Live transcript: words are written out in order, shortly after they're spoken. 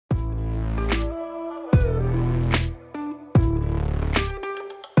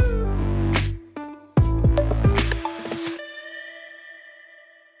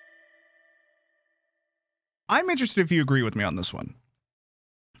I'm interested if you agree with me on this one.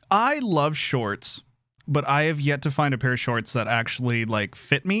 I love shorts, but I have yet to find a pair of shorts that actually like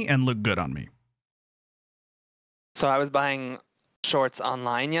fit me and look good on me. So I was buying shorts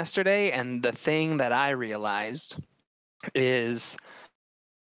online yesterday, and the thing that I realized is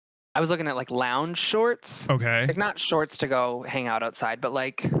I was looking at like lounge shorts. Okay. Like not shorts to go hang out outside, but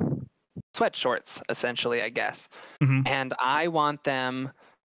like sweat shorts, essentially, I guess. Mm-hmm. And I want them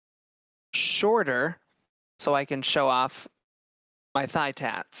shorter so I can show off my thigh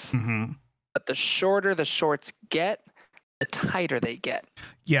tats. Mm-hmm. But the shorter the shorts get, the tighter they get.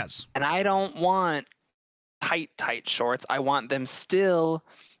 Yes. And I don't want tight shorts. I want them still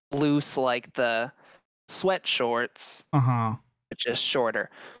loose like the sweat shorts, Uh-huh. but just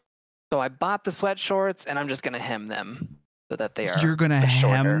shorter. So I bought the sweat shorts, and I'm just going to hem them so that they are You're gonna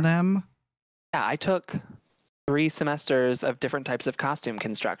hem them? Yeah, I took 3 semesters of different types of costume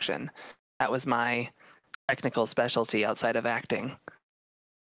construction. That was my technical specialty outside of acting.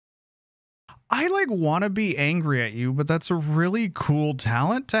 I like want to be angry at you, but that's a really cool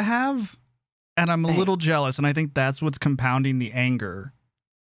talent to have. And I'm a little jealous, and I think that's what's compounding the anger.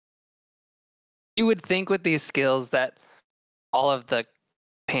 You would think with these skills that all of the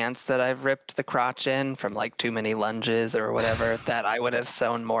pants that I've ripped the crotch in from like too many lunges or whatever, that I would have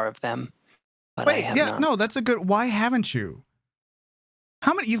sewn more of them. But I have not. No, that's a good... Why haven't you?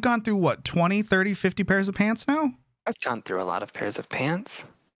 How many... You've gone through, what, 20, 30, 50 pairs of pants now? I've gone through a lot of pairs of pants.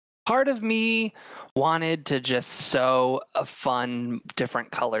 Part of me wanted to just sew a fun, different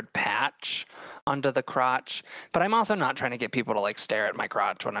colored patch onto the crotch, but I'm also not trying to get people to like stare at my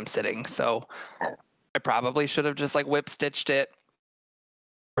crotch when I'm sitting. So I probably should have just like whip stitched it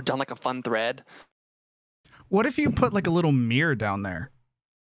or done like a fun thread. What if you put like a little mirror down there?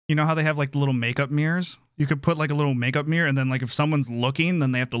 You know how they have like the little makeup mirrors? You could put like a little makeup mirror, and then like if someone's looking,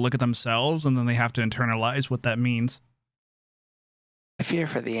 then they have to look at themselves, and then they have to internalize what that means. I fear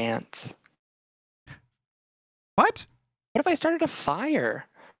for the ants. What? What if I started a fire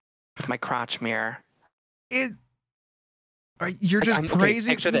with my crotch mirror? You're just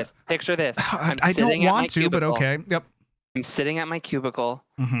praising. Okay, picture this. I don't want to, but okay. Yep. I'm sitting at my cubicle.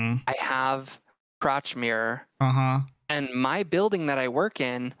 Mm-hmm. I have crotch mirror. Uh-huh. And my building that I work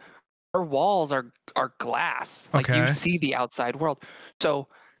in, our walls are glass. Like you see the outside world. So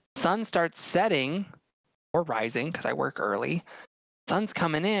sun starts setting or rising because I work early. Sun's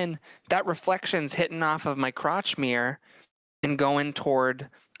coming in. That reflection's hitting off of my crotch mirror and going toward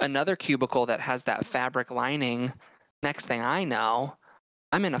another cubicle that has that fabric lining. Next thing I know,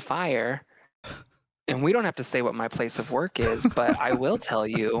 I'm in a fire. And we don't have to say what my place of work is, but I will tell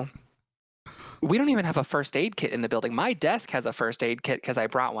you, we don't even have a first aid kit in the building. My desk has a first aid kit because I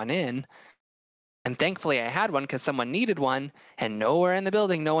brought one in. And thankfully I had one because someone needed one, and nowhere in the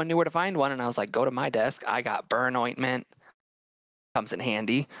building, no one knew where to find one. And I was like, go to my desk. I got burn ointment. Comes in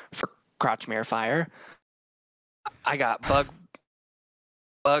handy for crotch mirror fire. I got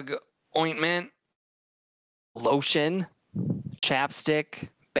bug ointment, lotion, chapstick,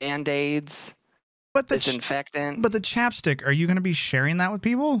 Band-Aids, disinfectant. But the chapstick, are you going to be sharing that with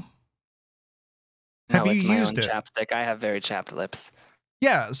people? No, it's my own chapstick. I have very chapped lips.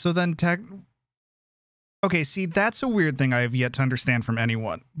 Yeah, so then okay, see, that's a weird thing I have yet to understand from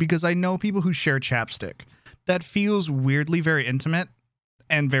anyone, because I know people who share chapstick. That feels weirdly very intimate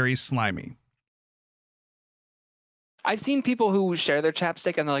and very slimy. I've seen people who share their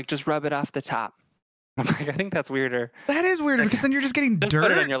chapstick and they're like, just rub it off the top. I'm like, I think that's weirder. That is weirder because then you're just getting dirt.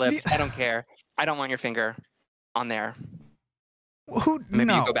 Put it on your lips. I don't care. I don't want your finger on there.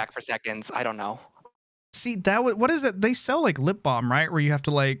 Maybe you go back for seconds. I don't know. See, what is it? They sell like lip balm, right? Where you have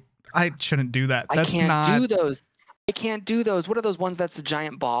to like, I shouldn't do that. I can't do those. I can't do those. What are those ones that's a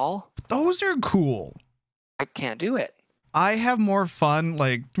giant ball? Those are cool. I can't do it. I have more fun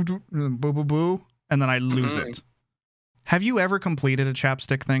like boo boo boo, and then I lose it. Have you ever completed a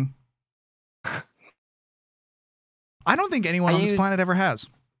chapstick thing? I don't think anyone on this planet ever has.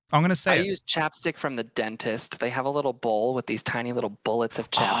 I'm gonna say I use chapstick from the dentist. They have a little bowl with these tiny little bullets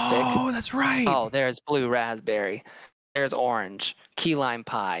of chapstick. Oh, that's right. Oh, there's blue raspberry. There's orange, key lime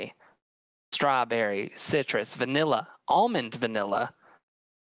pie, strawberry, citrus, vanilla, almond vanilla.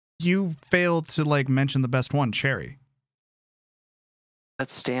 You failed to like mention the best one, cherry.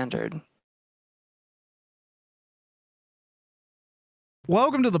 That's standard.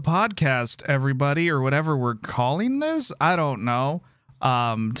 Welcome to the podcast, everybody, or whatever we're calling this. I don't know.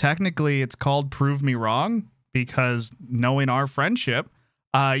 Technically, it's called Prove Me Wrong because knowing our friendship,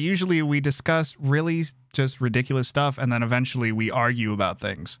 usually we discuss really just ridiculous stuff, and then eventually we argue about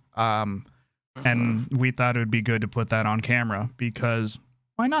things. And we thought it would be good to put that on camera because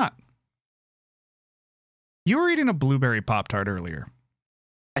why not? You were eating a blueberry Pop-Tart earlier.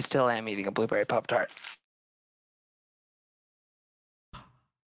 I still am eating a blueberry Pop-Tart.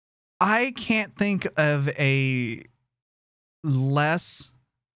 I can't think of a less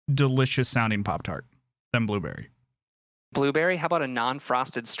delicious sounding Pop-Tart than blueberry. Blueberry? How about a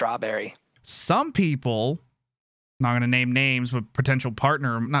non-frosted strawberry? Some people, not going to name names, but not potential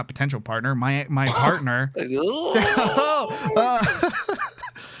partner, my partner.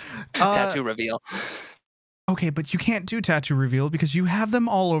 Tattoo reveal. Okay, but you can't do tattoo reveal because you have them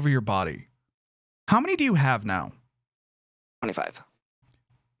all over your body. How many do you have now? 25.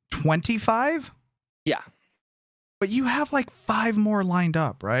 25? Yeah. But you have like 5 more lined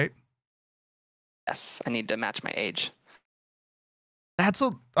up, right? Yes, I need to match my age. I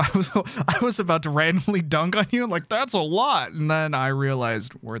was about to randomly dunk on you, like that's a lot, and then I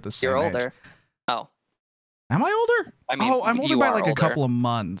realized we're the same. You're age. older. Oh. Am I older? I mean, I'm older by like a couple of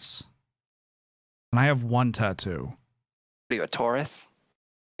months. And I have 1 tattoo. Are you a Taurus?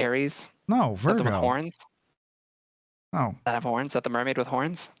 Aries? No, Virgo. With horns? Oh. That have horns? Is that the mermaid with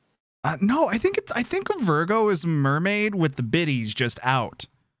horns? No, I think a Virgo is a mermaid with the biddies just out.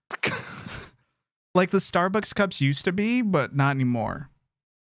 Like the Starbucks cups used to be, but not anymore.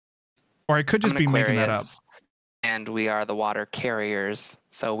 Or I could just be making that up. And we are the water carriers,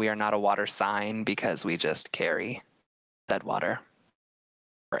 so we are not a water sign because we just carry that water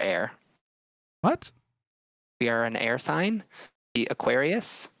or air. What? We are an air sign, the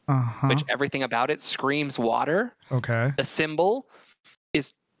Aquarius, Uh-huh. which everything about it screams water. Okay. The symbol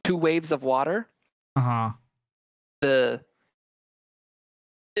is 2 waves of water. Uh-huh.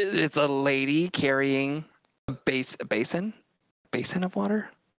 It's a lady carrying a basin of water.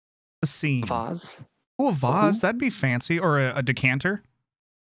 A scene. Vase. Oh, a vase. That'd be fancy. Or a decanter.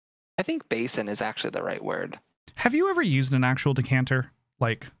 I think basin is actually the right word. Have you ever used an actual decanter?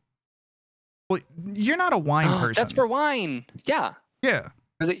 Like, well, you're not a wine person. That's for wine. Yeah. Yeah.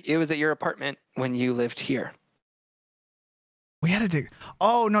 It was at your apartment when you lived here. We had to do.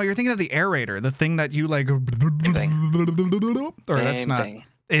 Oh no, you're thinking of the aerator, the thing that you like. Or that's not.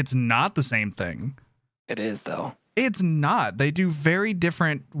 It's not the same thing. It is though. It's not. They do very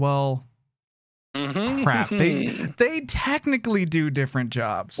different. Well, crap. They technically do different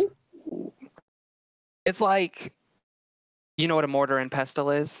jobs. It's like, you know what a mortar and pestle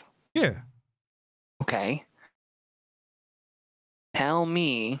is? Yeah. Okay. Tell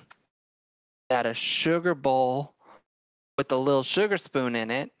me that a sugar bowl with a little sugar spoon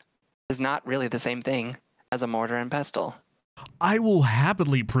in it is not really the same thing as a mortar and pestle. I will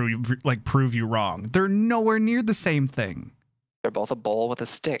happily prove you wrong. They're nowhere near the same thing. They're both a bowl with a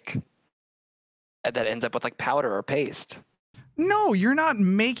stick that ends up with like powder or paste. No, you're not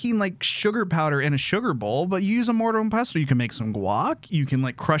making like sugar powder in a sugar bowl, but you use a mortar and pestle. You can make some guac. You can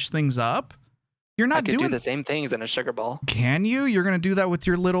like crush things up. You're not doing do the same things in a sugar bowl. Can you? You're going to do that with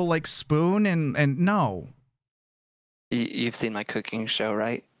your little like spoon and no. You've seen my cooking show,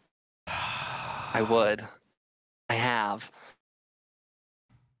 right? I would. I have.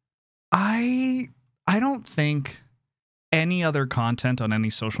 I don't think any other content on any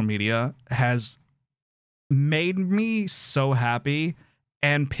social media has made me so happy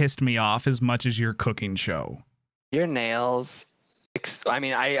and pissed me off as much as your cooking show. Your nails. I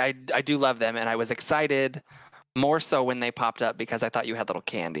mean, I do love them, and I was excited more so when they popped up because I thought you had little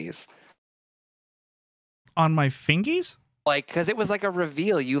candies. On my fingies? Like, because it was like a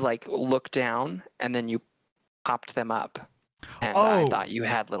reveal. You like looked down and then you popped them up. And I thought you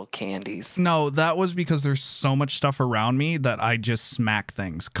had little candies. No, that was because there's so much stuff around me that I just smack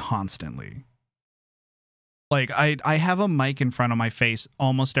things constantly. Like, I have a mic in front of my face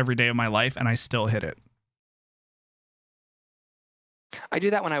almost every day of my life, and I still hit it. I do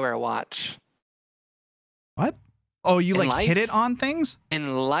that when I wear a watch. What? Oh, you like hit it on things?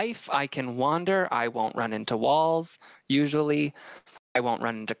 In life, I can wander. I won't run into walls, usually. I won't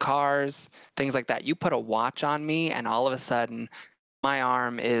run into cars, things like that. You put a watch on me, and all of a sudden, my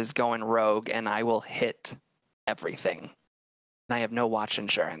arm is going rogue, and I will hit everything. And I have no watch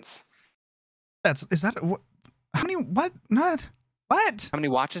insurance. Is that what? How many? What? Not what? How many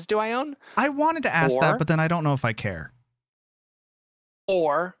watches do I own? I wanted to ask that, but then I don't know if I care.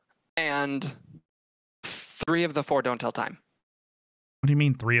 4, and 3 of the 4 don't tell time. What do you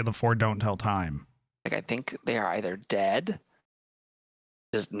mean 3 of the 4 don't tell time? Like, I think they are either dead,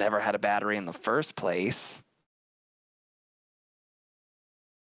 just never had a battery in the first place.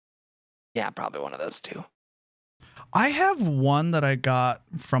 Yeah, probably one of those 2. I have one that I got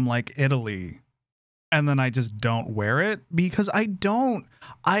from like Italy, and then I just don't wear it because I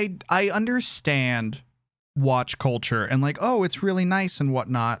understand watch culture and like, oh, it's really nice and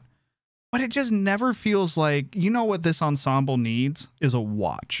whatnot. But it just never feels like, you know what this ensemble needs is a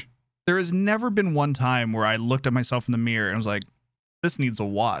watch. There has never been one time where I looked at myself in the mirror and was like, this needs a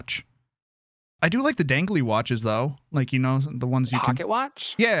watch. I do like the dangly watches though. Like, you know, the ones you can... Pocket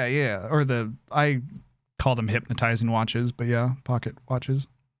watch? Yeah, yeah. Or I call them hypnotizing watches, but yeah, pocket watches.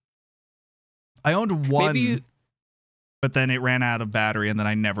 I owned one, but then it ran out of battery and then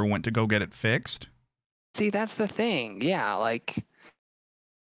I never went to go get it fixed. See, that's the thing. Yeah, like,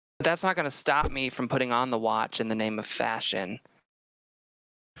 that's not going to stop me from putting on the watch in the name of fashion.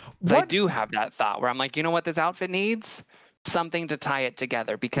 I do have that thought where I'm like, you know what this outfit needs? Something to tie it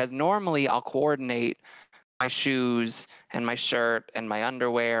together, because normally I'll coordinate my shoes and my shirt and my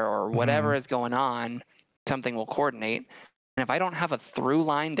underwear or whatever is going on. Something will coordinate. And if I don't have a through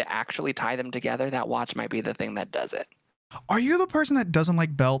line to actually tie them together, that watch might be the thing that does it. Are you the person that doesn't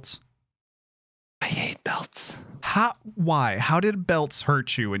like belts? I hate belts. Why? How did belts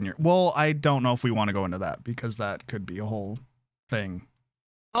hurt you in your... Well, I don't know if we want to go into that because that could be a whole thing.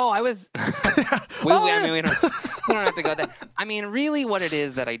 Oh, I was... I mean, we don't have to go there. I mean, really what it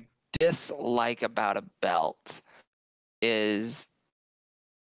is that I dislike about a belt is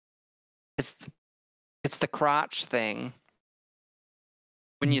it's the crotch thing.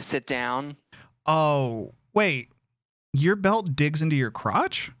 When you sit down. Oh, wait. Your belt digs into your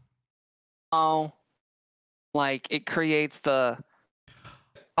crotch? Oh, like it creates the...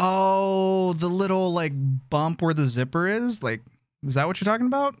 Oh, the little like bump where the zipper is? Like, is that what you're talking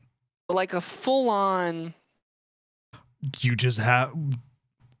about? Like a full-on... You just have...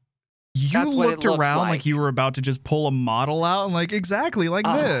 You looked around like you were about to just pull a model out and like, exactly like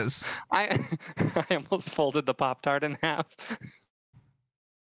this. I almost folded the Pop-Tart in half.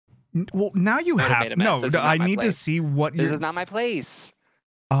 Well, now you have... No, I need to see what This is not my place.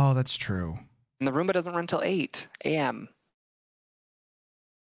 Oh, that's true. And the Roomba doesn't run till 8 a.m.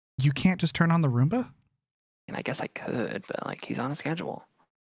 You can't just turn on the Roomba? And I guess I could, but like he's on a schedule.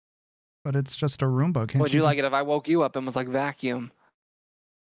 But it's just a Roomba. Can't Would you like it if I woke you up and was like, vacuum?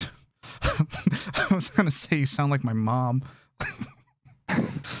 I was going to say you sound like my mom.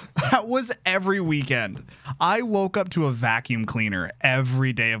 That was every weekend. I woke up to a vacuum cleaner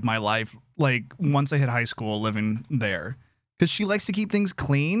every day of my life. Like once I hit high school living there. Because she likes to keep things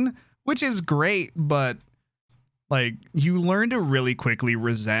clean, which is great. But like you learn to really quickly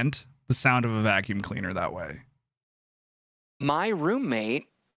resent the sound of a vacuum cleaner that way. My roommate,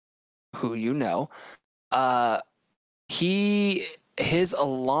 who you know, his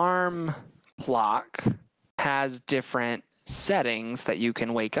alarm clock has different settings that you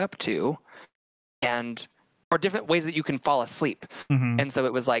can wake up to or different ways that you can fall asleep. And so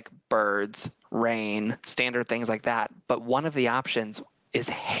it was like birds, rain, standard things like that. But one of the options is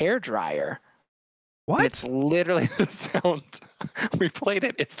hair dryer. What? And it's literally the sound. We played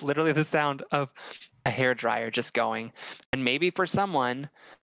it. It's literally the sound of a hair dryer just going. And maybe for someone,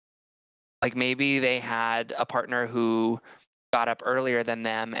 like maybe they had a partner who got up earlier than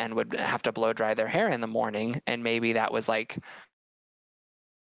them and would have to blow dry their hair in the morning. And maybe that was like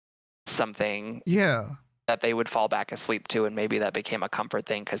something that they would fall back asleep to. And maybe that became a comfort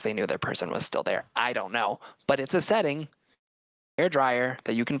thing because they knew their person was still there. I don't know. But it's a setting, hair dryer,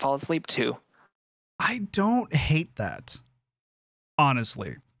 that you can fall asleep to. I don't hate that,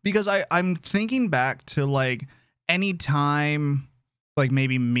 honestly, because I'm thinking back to like any time like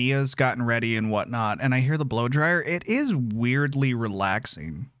maybe Mia's gotten ready and whatnot, and I hear the blow dryer. It is weirdly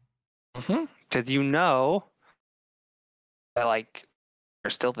relaxing. Because you know that like they're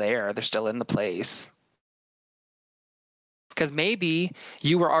still there. They're still in the place. Because maybe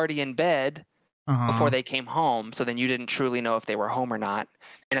you were already in bed before they came home, so then you didn't truly know if they were home or not.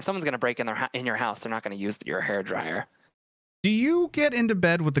 And if someone's going to break in your house, they're not going to use your hair dryer. Do you get into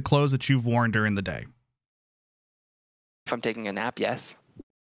bed with the clothes that you've worn during the day? If I'm taking a nap, yes.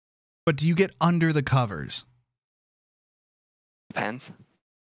 But do you get under the covers? Depends.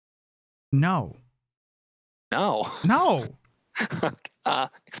 No. No. No.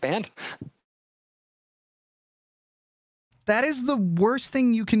 Expand. That is the worst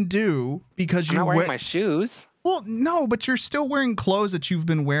thing you can do because I'm not wearing my shoes. Well, no, but you're still wearing clothes that you've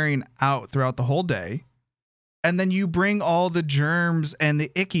been wearing out throughout the whole day. And then you bring all the germs and the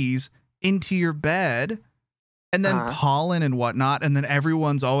ickies into your bed and then pollen and whatnot. And then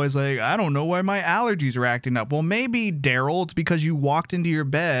everyone's always like, I don't know why my allergies are acting up. Well, maybe, Daryl, it's because you walked into your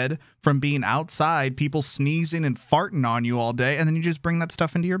bed from being outside, people sneezing and farting on you all day. And then you just bring that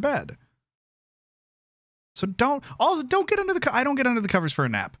stuff into your bed. So don't get under I don't get under the covers for a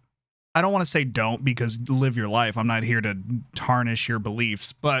nap. I don't want to say don't because live your life. I'm not here to tarnish your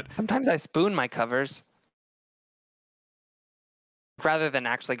beliefs, but sometimes I spoon my covers rather than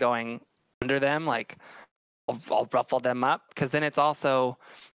actually going under them, like I'll ruffle them up, because then it's also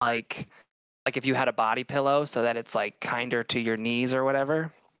like if you had a body pillow so that it's like kinder to your knees or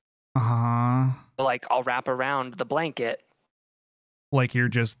whatever. Like I'll wrap around the blanket. Like you're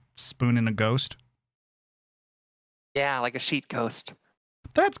just spooning a ghost? Yeah, like a sheet ghost.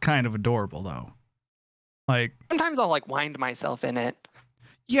 That's kind of adorable, though. Like sometimes I'll like wind myself in it.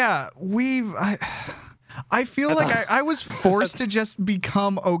 Yeah, I feel like I was forced to just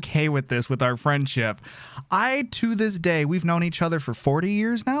become okay with this with our friendship. To this day, we've known each other for 40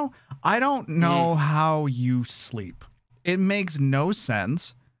 years now. I don't know how you sleep. It makes no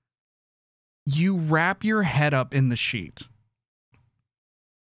sense. You wrap your head up in the sheet.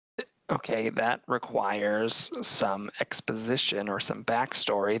 Okay, that requires some exposition or some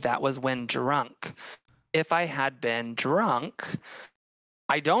backstory. That was when drunk. If I had been drunk,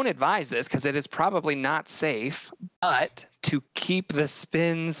 I don't advise this because it is probably not safe, but to keep the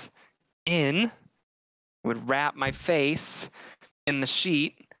spins in, I would wrap my face in the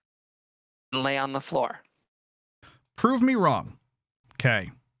sheet and lay on the floor. Prove me wrong.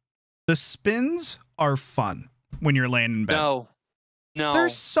 Okay. The spins are fun when you're laying in bed. No. They're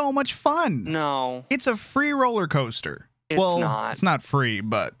so much fun. No. It's a free roller coaster. It's not free,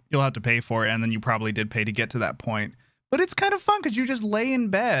 but you'll have to pay for it, and then you probably did pay to get to that point. But it's kind of fun because you just lay in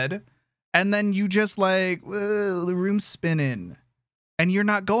bed, and then you just like, the room's spinning, and you're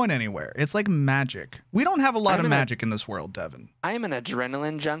not going anywhere. It's like magic. We don't have a lot of magic in this world, Devon. I am an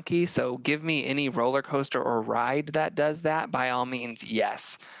adrenaline junkie, so give me any roller coaster or ride that does that, by all means,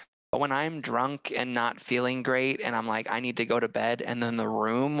 yes. But when I'm drunk and not feeling great, and I'm like, I need to go to bed, and then the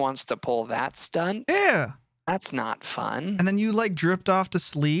room wants to pull that stunt, yeah, that's not fun. And then you like drift off to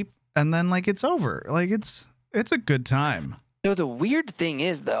sleep, and then like it's over. Like it's a good time. So the weird thing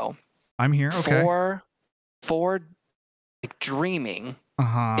is, though, I'm here. Okay. For like dreaming,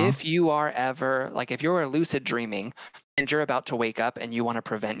 if you are ever like, if you're lucid dreaming and you're about to wake up and you want to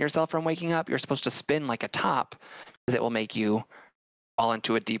prevent yourself from waking up, you're supposed to spin like a top because it will make you fall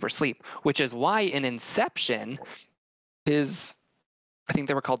into a deeper sleep. Which is why in Inception, I think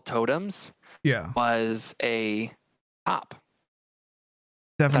they were called totems. Yeah. Was a top.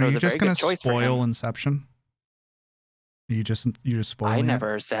 Devon, are you just gonna spoil Inception? You just spoiling I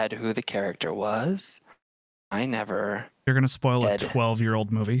never said who the character was. You're gonna spoil a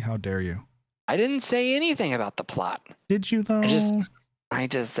 12-year-old movie? How dare you? I didn't say anything about the plot. Did you though? I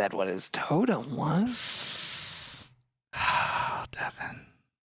just said what his totem was. Oh, Devon.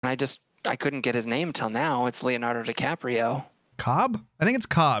 And I couldn't get his name till now. It's Leonardo DiCaprio. Cobb? I think it's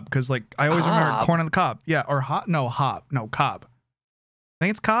Cobb because like I always remember Corn on the Cob. Yeah, or Hop. No, Cobb. I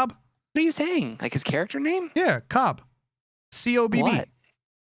think it's Cobb. What are you saying? Like his character name? Yeah, Cobb. COBB. What?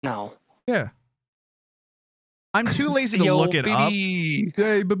 No. Yeah. I'm too lazy to look it up.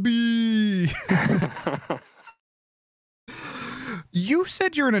 Hey, baby. You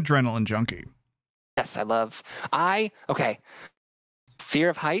said you're an adrenaline junkie. Yes, okay. Fear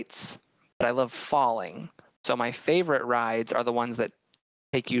of heights, but I love falling. So my favorite rides are the ones that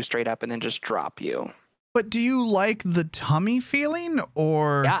take you straight up and then just drop you. But do you like the tummy feeling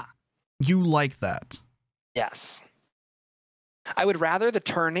or you like that? Yes. I would rather the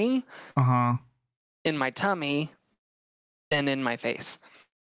turning in my tummy than in my face.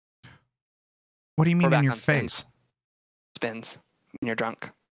 What do you mean in your face? Spins when you're drunk.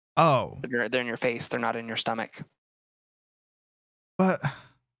 Oh. They're in your face. They're not in your stomach. But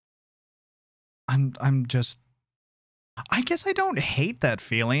I guess I don't hate that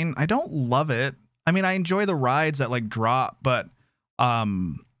feeling. I don't love it. I mean, I enjoy the rides that like drop, but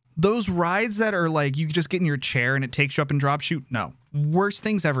those rides that are like you just get in your chair and it takes you up and drops you, no. Worst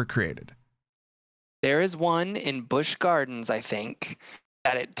things ever created. There is one in Busch Gardens, I think,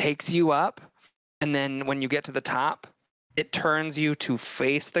 that it takes you up, and then when you get to the top, it turns you to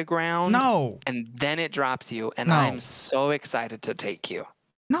face the ground. No. And then it drops you, and I'm so excited to take you.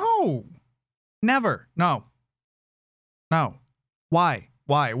 No. Never. No. Why?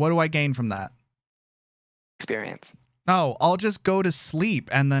 What do I gain from that? Experience. No, I'll just go to sleep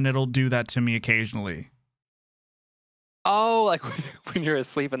and then it'll do that to me occasionally. Oh, like when you're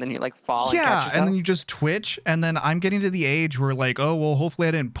asleep and then you like fall and catch yourself? And then you just twitch, and then I'm getting to the age where like, oh, well, hopefully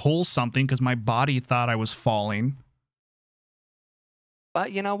I didn't pull something because my body thought I was falling.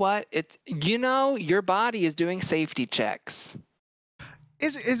 But you know what? Your body is doing safety checks.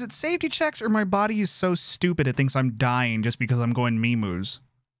 Is it safety checks or my body is so stupid it thinks I'm dying just because I'm going muse?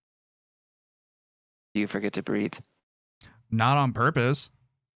 Do you forget to breathe? Not on purpose.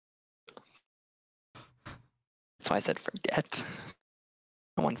 That's why I said forget.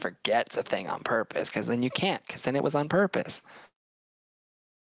 No one forgets a thing on purpose because then you can't, because then it was on purpose.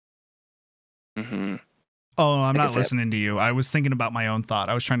 Mm-hmm. Oh, I'm Take a not sip. listening to you. I was thinking about my own thought.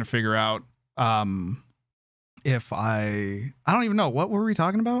 I was trying to figure out if I don't even know. What were we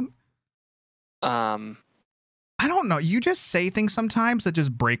talking about? I don't know. You just say things sometimes that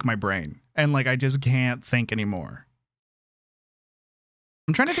just break my brain. And like I just can't think anymore.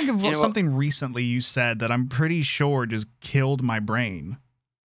 I'm trying to think of something recently you said that I'm pretty sure just killed my brain.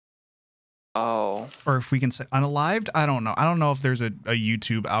 Oh. Or if we can say unalived, I don't know. I don't know if there's a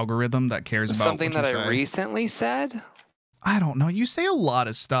YouTube algorithm that cares about something what that you I say. recently said. I don't know. You say a lot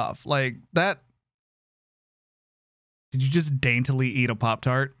of stuff like that. Did you just daintily eat a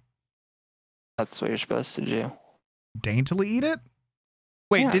Pop-Tart? That's what you're supposed to do. Daintily eat it?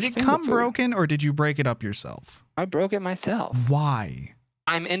 Wait, Yeah, did it come broken or did you break it up yourself? I broke it myself. Why?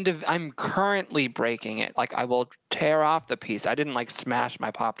 I'm currently breaking it. Like I will tear off the piece. I didn't like smash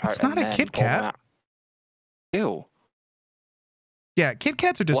my Pop-Tart. It's not a Kit Kat. Ew. Yeah, Kit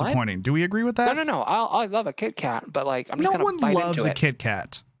Kats are disappointing. What? Do we agree with that? No. I love a Kit Kat, but like I'm just gonna bite into it. No one loves a Kit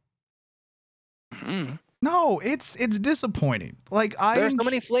Kat. Mm-hmm. No, it's disappointing. Like there's so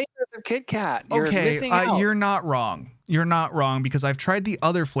many flavors of Kit Kat. You're missing out. You're not wrong. You're not wrong because I've tried the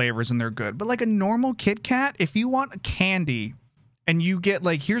other flavors and they're good. But like a normal Kit Kat, if you want a candy and you get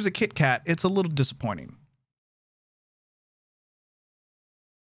like here's a Kit Kat, it's a little disappointing.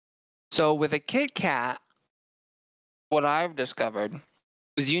 So with a Kit Kat, what I've discovered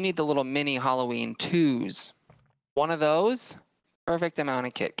is you need the little mini Halloween 2s. One of those, perfect amount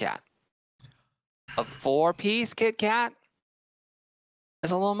of Kit Kat. A 4-piece Kit Kat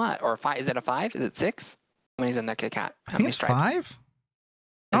is a little much. Or 5? Is it a 5? Is it 6? How many's in that Kit Kat? I think it's 5.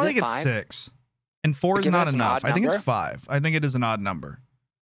 I don't think it's 6. And 4 is not enough. I think it's 5. I think it is an odd number.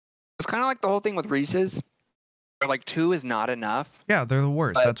 It's kind of like the whole thing with Reese's. Where like 2 is not enough. Yeah, they're the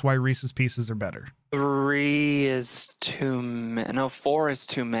worst. That's why Reese's Pieces are better. 3 is too many. No, 4 is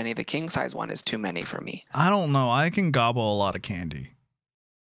too many. The king size one is too many for me. I don't know. I can gobble a lot of candy.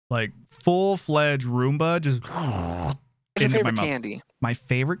 Like full-fledged Roomba, just What's your favorite candy? My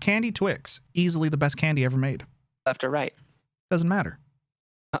favorite candy, Twix. Easily the best candy ever made. Left or right? Doesn't matter.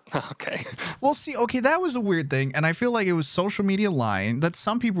 Okay. Well, see, okay, that was a weird thing, and I feel like it was social media lying that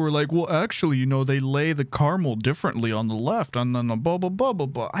some people were like, well, actually, you know, they lay the caramel differently on the left, and then the blah, blah, blah, blah,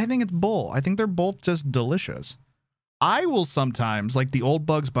 blah. I think it's bull. I think they're both just delicious. I will sometimes, like the old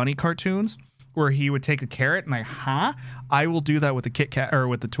Bugs Bunny cartoons, where he would take a carrot and I will do that with the Kit Kat, or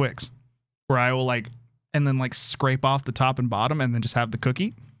with the Twix, where I will like, and then like scrape off the top and bottom, and then just have the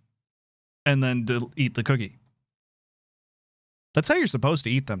cookie, and then eat the cookie. That's how you're supposed to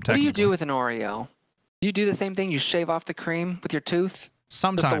eat them, technically. What do you do with an Oreo? Do you do the same thing? You shave off the cream with your tooth?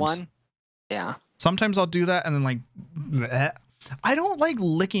 Sometimes. Just the one? Yeah. Sometimes I'll do that and then like, bleh. I don't like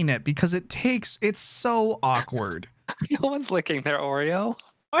licking it because it's so awkward. No one's licking their Oreo.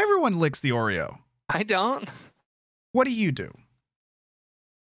 Everyone licks the Oreo. I don't. What do you do?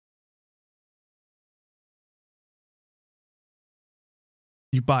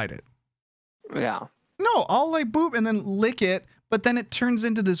 You bite it. Yeah. No, I'll like boop and then lick it, but then it turns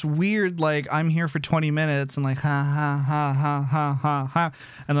into this weird, like, I'm here for 20 minutes and like, ha, ha, ha, ha, ha, ha, ha.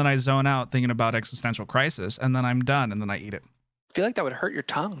 And then I zone out thinking about existential crisis and then I'm done and then I eat it. I feel like that would hurt your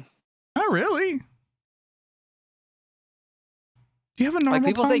tongue. Oh, really? Do you have a normal Like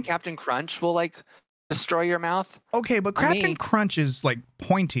people tongue? say Captain Crunch will like destroy your mouth. Okay, but Captain Crunch is like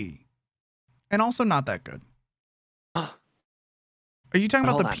pointy and also not that good. Are you talking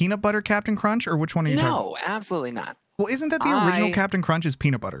about the peanut butter Captain Crunch or which one are you talking about? No, absolutely not. Well, isn't that the original Captain Crunch is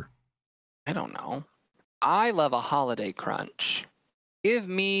peanut butter? I don't know. I love a holiday crunch. Give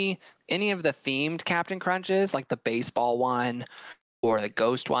me any of the themed Captain Crunches, like the baseball one or the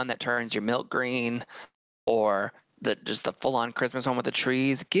ghost one that turns your milk green or just the full-on Christmas one with the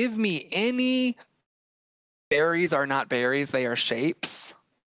trees. Give me any berries are not berries, they are shapes,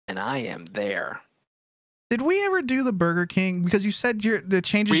 and I am there. Did we ever do the Burger King? Because you said that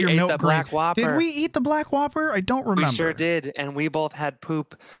changes your milk green. Black Whopper. Did we eat the Black Whopper? I don't remember. We sure did, and we both had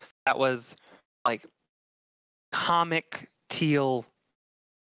poop that was like comic teal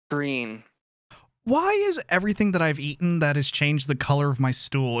green. Why is everything that I've eaten that has changed the color of my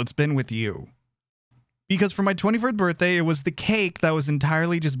stool, it's been with you? Because for my 21st birthday, it was the cake that was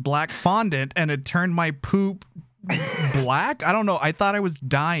entirely just black fondant, and it turned my poop black? I don't know. I thought I was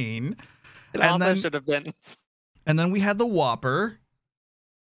dying. It also should have been. And then we had the Whopper.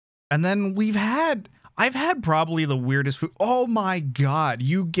 And then I've had probably the weirdest food. Oh my God.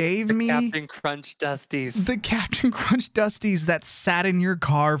 You gave me Captain Crunch Dusties. The Captain Crunch Dusties that sat in your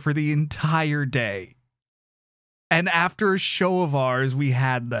car for the entire day. And after a show of ours, we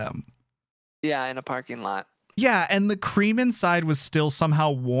had them. Yeah, in a parking lot. Yeah, and the cream inside was still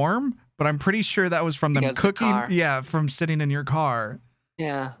somehow warm, but I'm pretty sure that was from them Because the cooking. car. Yeah, from sitting in your car.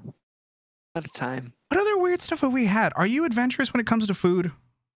 Yeah. At a time. What other weird stuff have we had? Are you adventurous when it comes to food?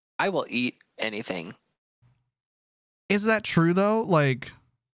 I will eat anything. Is that true though? Like,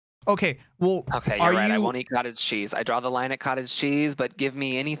 okay, well, Okay, you're right. I won't eat cottage cheese. I draw the line at cottage cheese, but give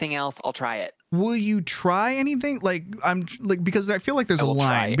me anything else, I'll try it. Will you try anything? Like, I'm like, because I feel like there's a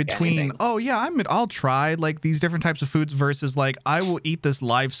line between, anything. oh yeah, I'll try like these different types of foods versus like I will eat this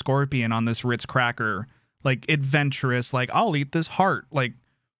live scorpion on this Ritz cracker. Like adventurous, like I'll eat this heart. Like,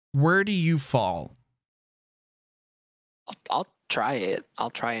 where do you fall? I'll try it. I'll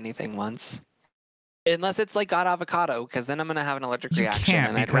try anything once. Unless it's like got avocado, because then I'm gonna have an allergic reaction,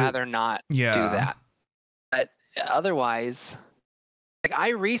 and I'd rather not do that. But otherwise, like I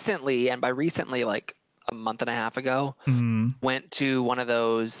recently, and by recently, like a month and a half ago, went to one of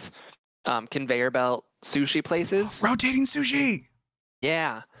those conveyor belt sushi places. Rotating sushi.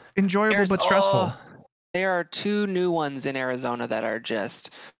 Yeah. Enjoyable but stressful. There are 2 new ones in Arizona that are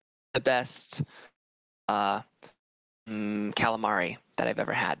just the best calamari that I've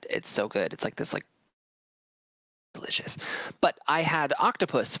ever had. It's so good. It's like this like delicious. But I had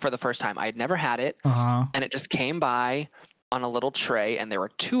octopus for the first time. I had never had it. And it just came by on a little tray, and there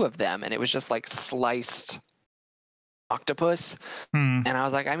were 2 of them, and it was just like sliced octopus. And I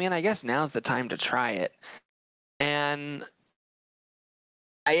was like, I mean, I guess now's the time to try it. And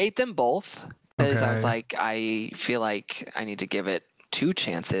I ate them both because I was like, I feel like I need to give it 2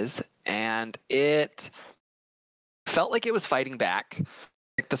 chances. And it felt like it was fighting back,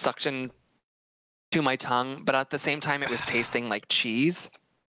 like the suction to my tongue, but at the same time, it was tasting like cheese.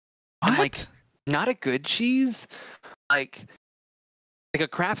 What? And like not a good cheese, like a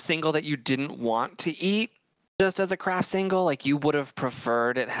craft single that you didn't want to eat just as a craft single. Like you would have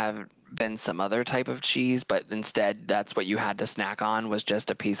preferred it have been some other type of cheese, but instead that's what you had to snack on was just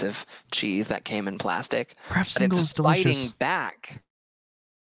a piece of cheese that came in plastic. Craft single is delicious. Fighting back.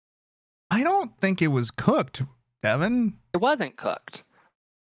 I don't think it was cooked, Devon. It wasn't cooked.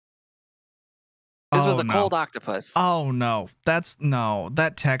 This was a cold octopus. Oh no,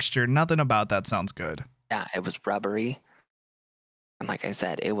 that texture, nothing about that sounds good. Yeah, it was rubbery. And like I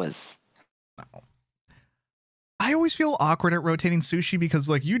said, it was. No. I always feel awkward at rotating sushi because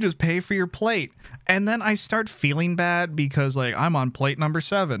like you just pay for your plate. And then I start feeling bad because like I'm on plate number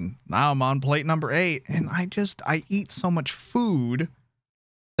 7. Now I'm on plate number 8. And I eat so much food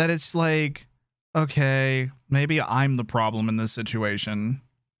that it's like, okay, maybe I'm the problem in this situation.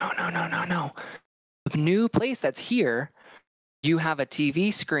 No. The new place that's here, you have a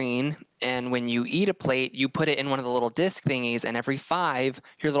TV screen, and when you eat a plate, you put it in one of the little disc thingies, and every 5,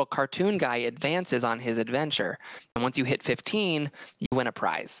 your little cartoon guy advances on his adventure. And once you hit 15, you win a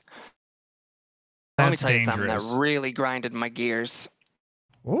prize. Let me tell you something that really grinded my gears.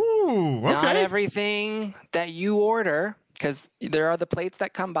 Ooh, okay. Not everything that you order, because there are the plates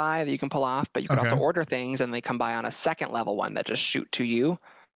that come by that you can pull off, but you can also order things, and they come by on a second level one that just shoot to you.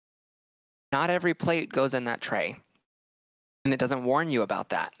 Not every plate goes in that tray. And it doesn't warn you about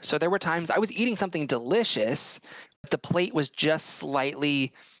that. So there were times I was eating something delicious, but the plate was just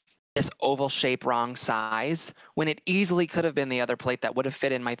slightly this oval shape wrong size when it easily could have been the other plate that would have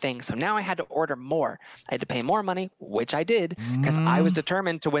fit in my thing. So now I had to order more. I had to pay more money, which I did, because I was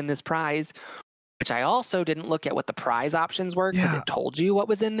determined to win this prize, which I also didn't look at what the prize options were because it told you what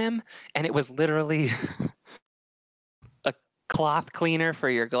was in them. And it was literally a cloth cleaner for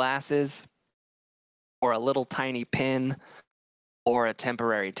your glasses, or a little tiny pin, or a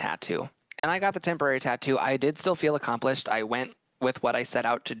temporary tattoo. And I got the temporary tattoo. I did still feel accomplished. I went with what I set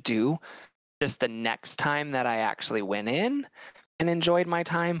out to do. Just the next time that I actually went in and enjoyed my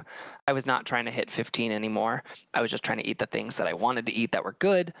time, I was not trying to hit 15 anymore. I was just trying to eat the things that I wanted to eat that were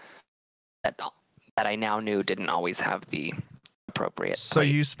good, that I now knew didn't always have the appropriate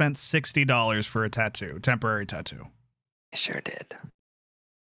plate. You spent $60 for a tattoo, temporary tattoo. I sure did.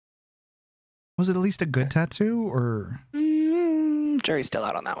 Was it at least a good tattoo, or? Jury's still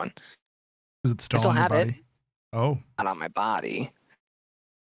out on that one. Is it still on your body? It. Oh. Not on my body.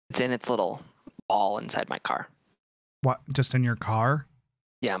 It's in its little ball inside my car. What? Just in your car?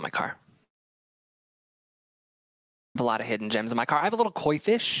 Yeah, my car. I have a lot of hidden gems in my car. I have a little koi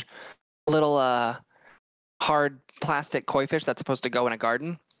fish, a little hard plastic koi fish that's supposed to go in a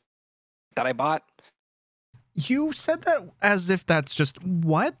garden that I bought. You said that as if that's just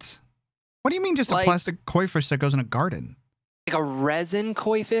what? What do you mean just a plastic koi fish that goes in a garden? Like a resin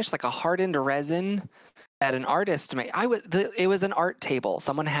koi fish, like a hardened resin that an artist made. It was an art table.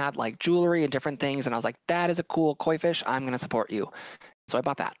 Someone had like jewelry and different things, and I was like, that is a cool koi fish. I'm going to support you. So I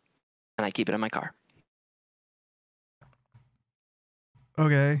bought that, and I keep it in my car.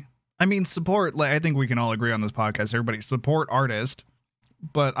 Okay. I mean, support, like, I think we can all agree on this podcast. Everybody support artist,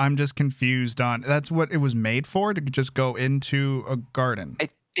 but I'm just confused on that's what it was made for, to just go into a garden. I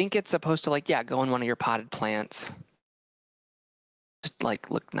think it's supposed to like, yeah, go in one of your potted plants. Just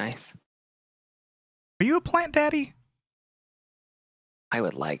like look nice. Are you a plant daddy? I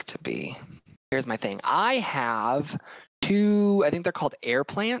would like to be. Here's my thing. I have 2, I think they're called air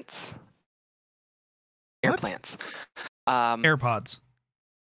plants. Air What? plants. AirPods.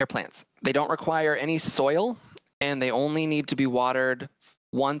 Air plants. They don't require any soil, and they only need to be watered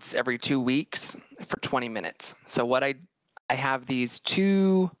once every 2 weeks for 20 minutes. So what I have these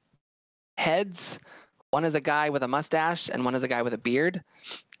 2 heads. One is a guy with a mustache and one is a guy with a beard,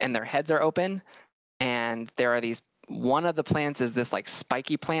 and their heads are open. And there are these, one of the plants is this like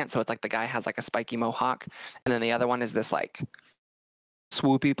spiky plant. So it's like the guy has like a spiky mohawk. And then the other one is this like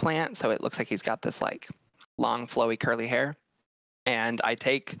swoopy plant. So it looks like he's got this like long, flowy, curly hair. And I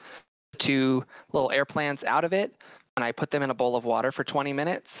take 2 little air plants out of it and I put them in a bowl of water for 20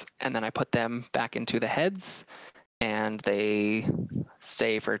 minutes. And then I put them back into the heads and they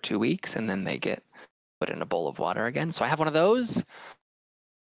stay for 2 weeks and then they get put in a bowl of water again. So I have one of those.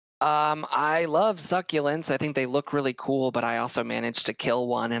 I love succulents. I think they look really cool, but I also managed to kill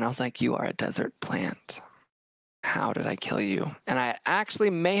one and I was like, you are a desert plant. How did I kill you? And I actually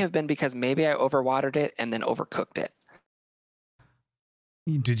may have been because maybe I overwatered it and then overcooked it.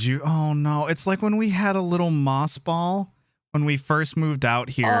 Did you? Oh no. It's like when we had a little moss ball when we first moved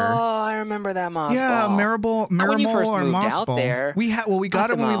out here. Oh, I remember that moss ball. Maribel or moss ball. There, we got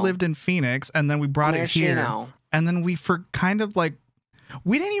it when we lived in Phoenix, and then we brought it here. And then we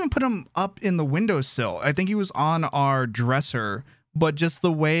we didn't even put him up in the windowsill. I think he was on our dresser, but just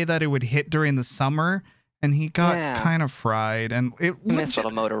the way that it would hit during the summer, and he got kind of fried. And it nice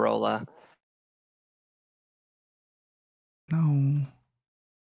little Motorola. No.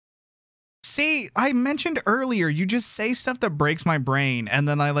 See, I mentioned earlier, you just say stuff that breaks my brain, and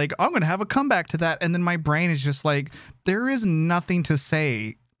then I'm going to have a comeback to that, and then my brain is just like, there is nothing to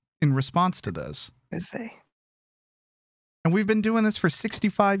say in response to this. And we've been doing this for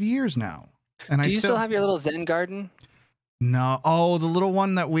 65 years now. And Do you still have your little Zen garden? No. Oh, the little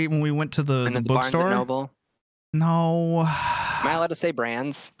one that when we went to the bookstore? Barnes & Noble? No. Am I allowed to say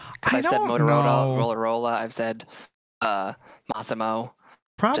brands? I've said Motorola, Rolla. I've said Massimo.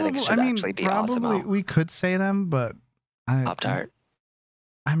 Probably. Massimo. We could say them, but Pop-Tart.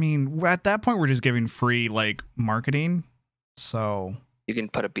 I mean, at that point, we're just giving free marketing. So you can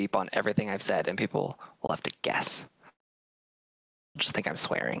put a beep on everything I've said, and people will have to guess. Just think I'm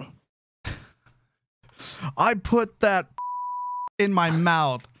swearing. I put that in my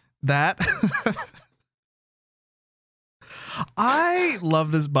mouth. That. I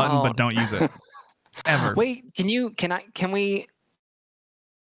love this button, but don't use it ever. Wait, can we?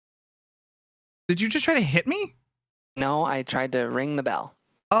 Did you just try to hit me? No, I tried to ring the bell.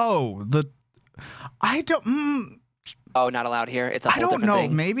 Oh, I don't. Oh, not allowed here. It's a whole different thing. I don't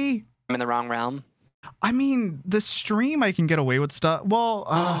know. Maybe I'm in the wrong realm. I mean, the stream, I can get away with stuff.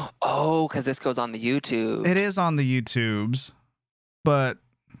 Well, because this goes on the YouTube. It is on the YouTubes, but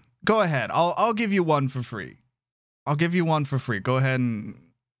go ahead. I'll give you one for free. Go ahead and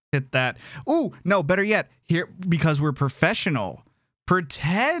hit that. Oh, no, better yet, here, because we're professional,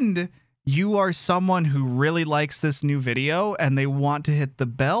 pretend you are someone who really likes this new video and they want to hit the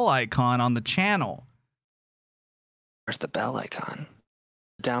bell icon on the channel. Where's the bell icon?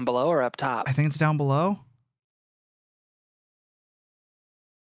 Down below or up top? I think it's down below.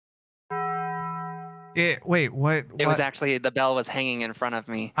 Wait, what? It was actually, the bell was hanging in front of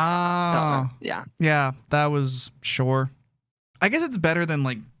me. Yeah. Yeah, that was, sure. I guess it's better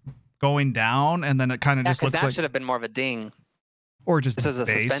than going down and then it kind of just looks like. That should have been more of a ding. Or just This is a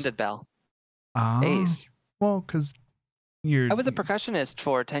suspended bell. Bass. Well, because I was a percussionist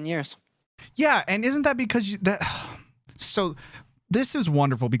for 10 years. Yeah, and isn't that because so this is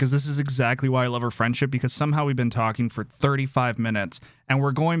wonderful because this is exactly why I love our friendship, because somehow we've been talking for 35 minutes and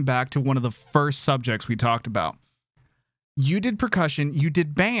we're going back to one of the first subjects we talked about. You did percussion, you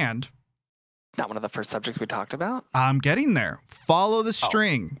did band. Not one of the first subjects we talked about? I'm getting there. Follow the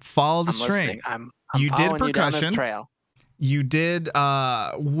string. Follow the string. I'm you did percussion. You down this trail. You did,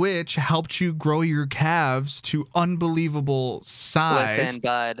 which helped you grow your calves to unbelievable size. Listen,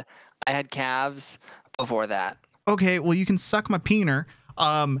 bud, I had calves before that. Okay, well, you can suck my peener.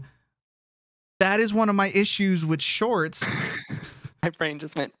 That is one of my issues with shorts. My brain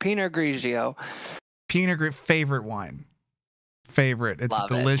just went Pinot Grigio. Favorite wine. It's love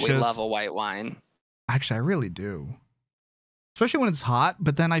delicious. We love a white wine. Actually, I really do. Especially when it's hot,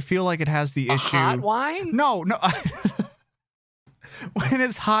 but then I feel like it has the issue. Hot wine? No. when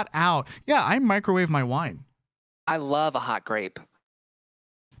it's hot out. Yeah, I microwave my wine. I love a hot grape.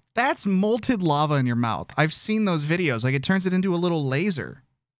 That's molten lava in your mouth. I've seen those videos. Like it turns it into a little laser.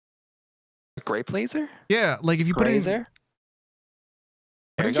 A grape laser? Yeah, like if you put it in... Grazer?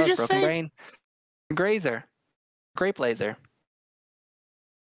 What did you just broken say? brain. Grazer. Grape laser.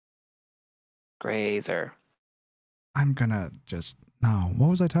 Grazer. I'm gonna just... No, what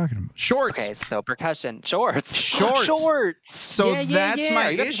was I talking about? Shorts. Okay, so percussion. Shorts. Shorts. So that's my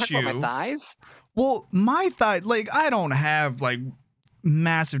Are you issue. talking about my thighs? Well, my thigh, like I don't have like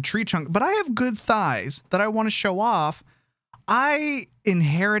massive tree trunk, but I have good thighs that I want to show off. I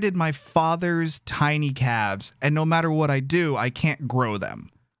inherited my father's tiny calves, and no matter what I do, I can't grow them.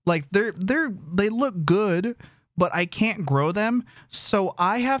 Like they look good, but I can't grow them. So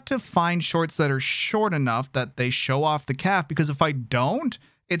I have to find shorts that are short enough that they show off the calf, because if I don't,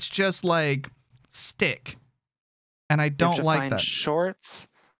 it's just like stick. And I don't like that. Shorts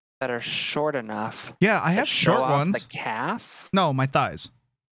that are short enough. Yeah, I have short ones. The calf? No, my thighs.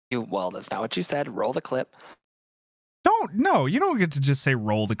 Well, that's not what you said. Roll the clip. You don't get to just say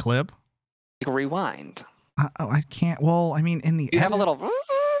roll the clip. Rewind. I can't. Well, I mean, in the... You have a little... Do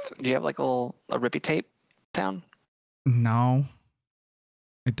you have like a rippy tape sound? No,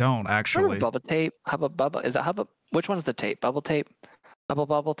 I don't actually. Bubble tape, hubba bubba. Is that hubba? Which one's the tape? Bubble tape,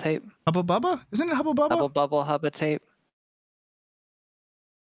 bubble tape. Hubba bubba? Isn't it hubba bubba? Hubba bubble hubba tape.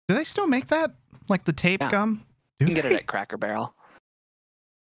 Do they still make that? Like the tape gum? You can get it at Cracker Barrel.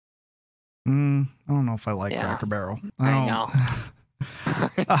 I don't know if I like Cracker Barrel. I know.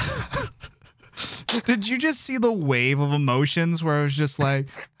 Did you just see the wave of emotions where I was just like,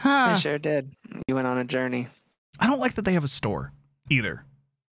 huh? I sure did. You went on a journey. I don't like that they have a store either.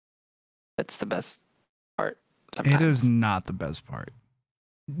 That's the best part. Sometimes. It is not the best part.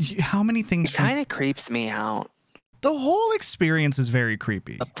 How many things... It kind of creeps me out. The whole experience is very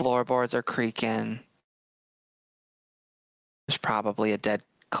creepy. The floorboards are creaking. There's probably a dead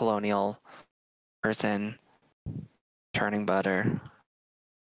colonial person turning butter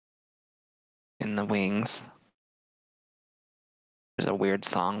in the wings. There's a weird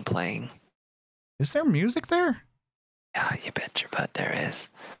song playing. Is there music there? Yeah, you bet your butt there is.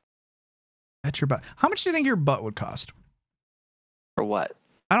 Bet your butt. How much do you think your butt would cost? For what?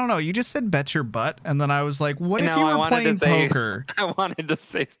 I don't know. You just said bet your butt, and then I was like, what if you were playing poker? I wanted to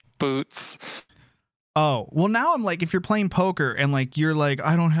say boots. Oh, well, now I'm like, if you're playing poker and like you're like,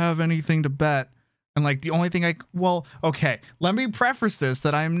 I don't have anything to bet, and like the only thing well, okay, let me preface this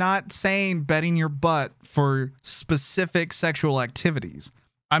that I'm not saying betting your butt for specific sexual activities.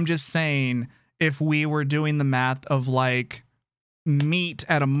 I'm just saying if we were doing the math of like meat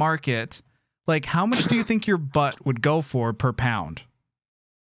at a market, like how much do you think your butt would go for per pound?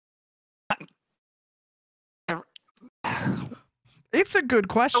 It's a good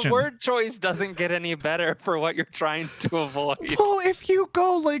question. The word choice doesn't get any better for what you're trying to avoid. Well, if you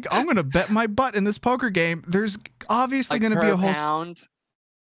go like, I'm going to bet my butt in this poker game, there's obviously going to be a whole pound.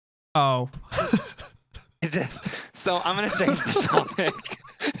 Oh. So I'm going to change the topic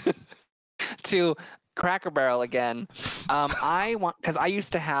to Cracker Barrel again. Because I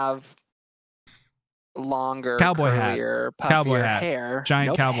used to have longer, cowboy curlier, hat, cowboy hat, hair,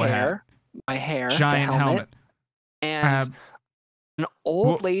 giant cowboy hat, my hair, giant helmet. And an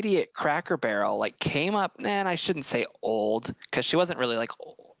old lady at Cracker Barrel like came up, and I shouldn't say old because she wasn't really like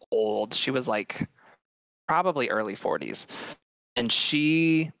old. She was like probably early 40s. And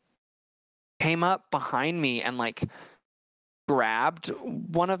she came up behind me and like grabbed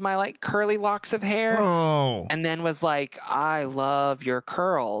one of my like curly locks of hair. Oh. And then was like, I love your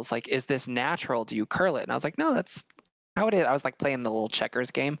curls. Like, is this natural? Do you curl it? And I was like, no, that's how it is. I was like playing the little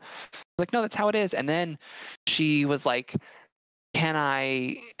checkers game. I was like, no, that's how it is. And then she was like, can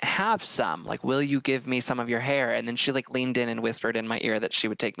I have some? Like, will you give me some of your hair? And then she like leaned in and whispered in my ear that she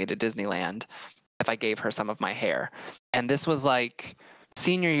would take me to Disneyland if I gave her some of my hair. And this was like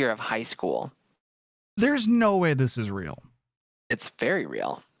senior year of high school. There's no way this is real. It's very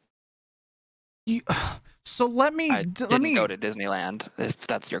real. So let me go to Disneyland, if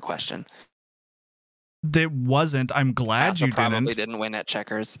that's your question. That wasn't. I'm glad you didn't. Probably didn't win at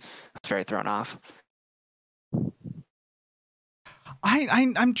checkers. I was very thrown off.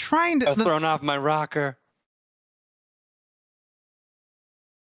 I'm trying to. I was thrown off my rocker.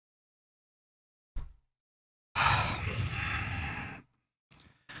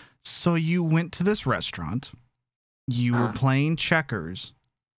 So you went to this restaurant. You were playing checkers.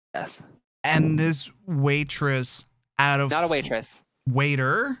 Yes. And this waitress not a waitress.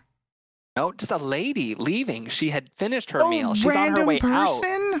 Waiter? No, just a lady leaving. She had finished her meal. She's on her way out.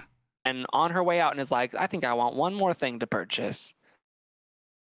 And on her way out and is like, I think I want one more thing to purchase.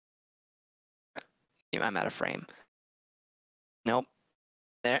 I'm out of frame. Nope.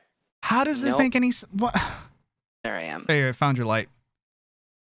 There. How does this make any what? There I am. Hey, I found your light.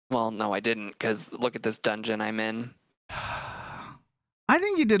 Well, no, I didn't, because look at this dungeon I'm in. I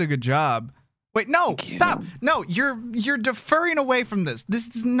think you did a good job. Wait, no, stop. No, you're deferring away from this. This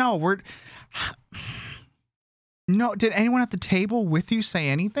is no, no, did anyone at the table with you say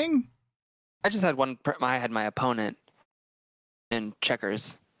anything? I just had I had my opponent in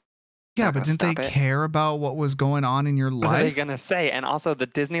checkers. Yeah, but didn't they care about what was going on in your life? What are they gonna say? And also, the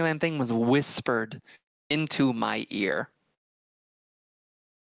Disneyland thing was whispered into my ear.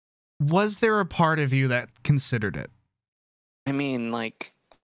 Was there a part of you that considered it? I mean, like,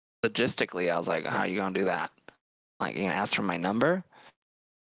 logistically, I was like, how are you gonna do that? Like, you gonna ask for my number?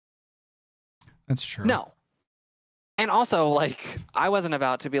 That's true. No. And also, like, I wasn't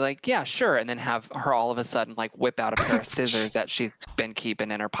about to be like, yeah, sure, and then have her all of a sudden, like, whip out a pair of scissors that she's been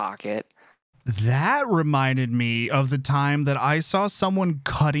keeping in her pocket. That reminded me of the time that I saw someone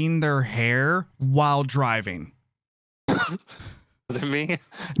cutting their hair while driving. Was it me?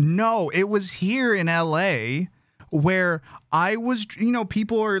 No, it was here in LA where I was,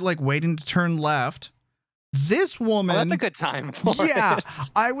 people are like waiting to turn left. This woman. That's a good time for it.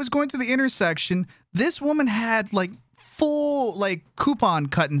 I was going to the intersection. This woman had like full like coupon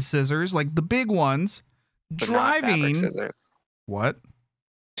cutting scissors, like the big ones, but driving. Not fabric scissors. What?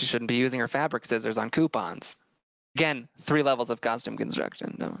 She shouldn't be using her fabric scissors on coupons. Again, 3 levels of costume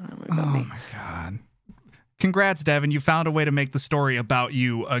construction. Don't worry about me. Oh my God. Congrats, Devon. You found a way to make the story about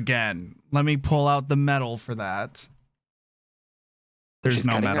you again. Let me pull out the medal for that. There's She's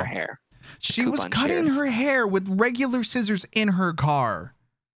no cutting medal. Her hair. She was cutting her hair with regular scissors in her car.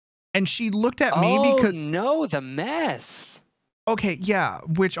 And she looked at me because... Oh, no, the mess. Okay, yeah.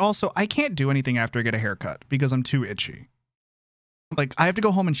 Which also, I can't do anything after I get a haircut because I'm too itchy. Like, I have to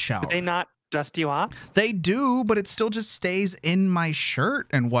go home and shower. Do they not dust you off? They do, but it still just stays in my shirt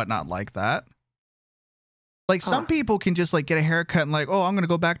and whatnot like that. Like, some people can just, like, get a haircut and like, oh, I'm going to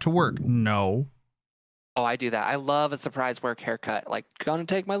go back to work. No. Oh, I do that. I love a surprise work haircut. Like, gonna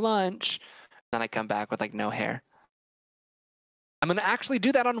take my lunch. Then I come back with, like, no hair. I'm going to actually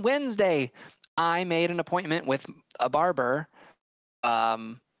do that on Wednesday. I made an appointment with a barber.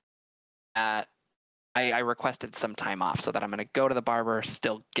 I requested some time off so that I'm going to go to the barber,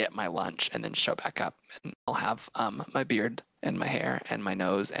 still get my lunch, and then show back up. And I'll have my beard and my hair and my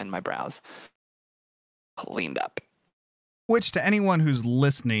nose and my brows cleaned up. Which, to anyone who's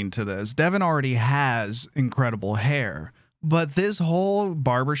listening to this, Devon already has incredible hair. But this whole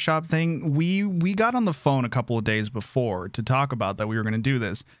barbershop thing, we got on the phone a couple of days before to talk about that we were going to do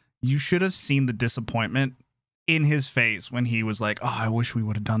this. You should have seen the disappointment in his face when he was like, oh, I wish we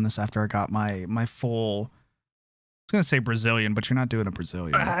would have done this after I got my full... I was going to say Brazilian, but you're not doing a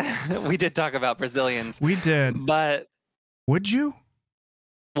Brazilian. We did talk about Brazilians. We did. But... Would you?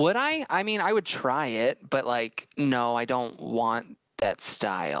 Would I? I mean, I would try it, but like, no, I don't want that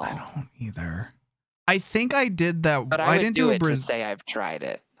style. I don't either. I think I did that. But I didn't do it to say I've tried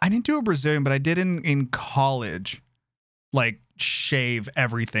it. I didn't do a Brazilian, but I did in college, like shave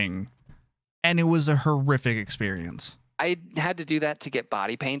everything. And it was a horrific experience. I had to do that to get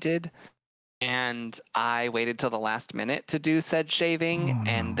body painted. And I waited till the last minute to do said shaving. Oh,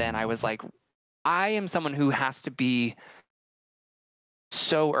 and then I was like, I am someone who has to be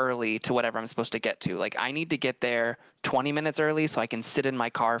so early to whatever I'm supposed to get to. Like, I need to get there 20 minutes early so I can sit in my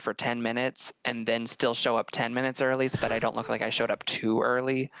car for 10 minutes and then still show up 10 minutes early so that I don't look like I showed up too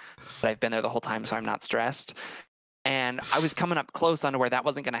early, but I've been there the whole time so I'm not stressed. And I was coming up close on to where that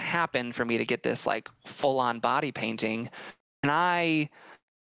wasn't going to happen for me to get this like full-on body painting. And I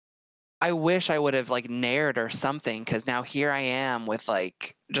wish I would have like nared or something, because now here I am with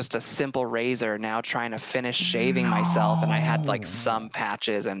like just a simple razor now trying to finish shaving myself, and I had like some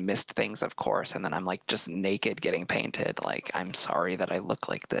patches and missed things, of course, and then I'm like just naked getting painted. Like, I'm sorry that I look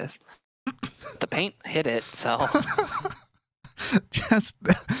like this. The paint hit it, so just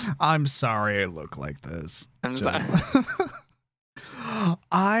I'm sorry I look like this. I'm sorry.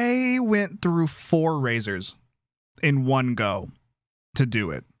 I went through 4 razors in one go to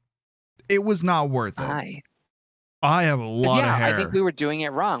do it. It was not worth it. I have a lot of hair. I think we were doing it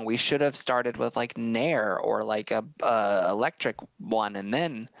wrong. We should have started with like Nair or like a electric one, and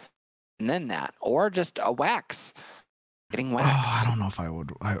then that, or just a wax. Getting waxed. Oh, I don't know if I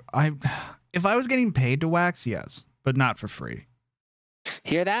would. If I was getting paid to wax, yes, but not for free.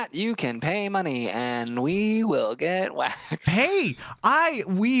 Hear that? You can pay money, and we will get waxed. Hey,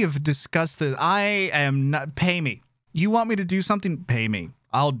 we have discussed this. I am not. Pay me. You want me to do something? Pay me.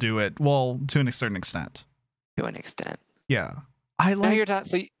 I'll do it. Well, to a certain extent. To an extent. Yeah. I like. You're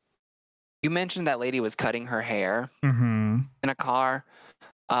so You mentioned that lady was cutting her hair Mm-hmm. in a car.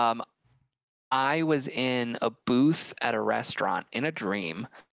 Um, I was in a booth at a restaurant in a dream,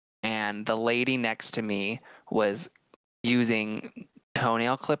 and the lady next to me was using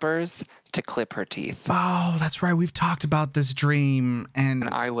toenail clippers to clip her teeth. Oh, that's right. We've talked about this dream, And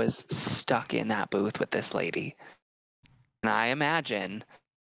and I was stuck in that booth with this lady. And I imagine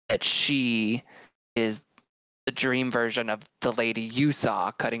that she is the dream version of the lady you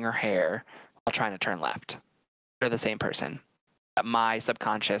saw cutting her hair while trying to turn left. They're the same person. My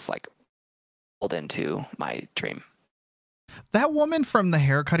subconscious like pulled into my dream. that woman from the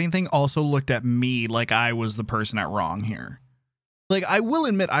haircutting thing also looked at me like I was the person at wrong here. Like, I will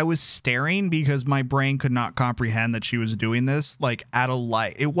admit I was staring because my brain could not comprehend that she was doing this, like, at a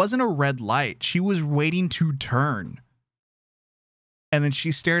light. It wasn't a red light. She was waiting to turn. And then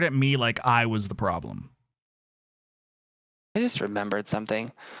she stared at me like I was the problem. I just remembered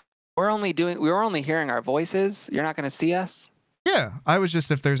something. We were only hearing our voices. You're not going to see us. Yeah, I was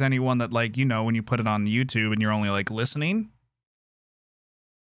just, if there's anyone that, like, you know, when you put it on YouTube and you're only, like, listening.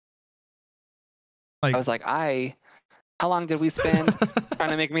 Like, I was like, how long did we spend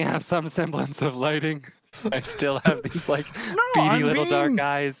trying to make me have some semblance of lighting? I still have these like beady little dark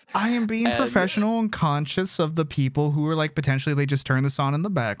eyes. I am being professional and conscious of the people who are like, potentially they just turn this on in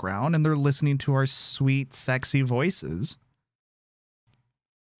the background and they're listening to our sweet, sexy voices.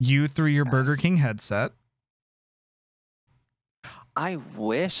 You through your Burger King headset. I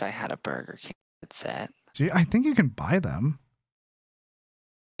wish I had a Burger King headset. See, I think you can buy them.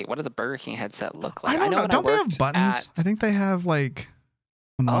 What does a Burger King headset look like? I don't know. Don't they have buttons? I think they have like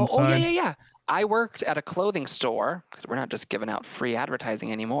on one side. Yeah. I worked at a clothing store because we're not just giving out free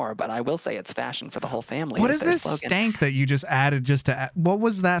advertising anymore, but I will say it's fashion for the whole family. What is this stank that you just added just to add? What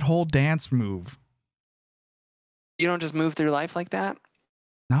was that whole dance move? You don't just move through life like that?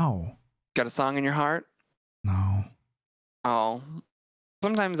 No. Got a song in your heart? No. Oh.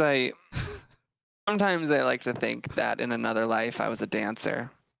 Sometimes I like to think that in another life I was a dancer.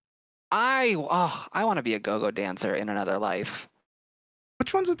 I want to be a go-go dancer in another life.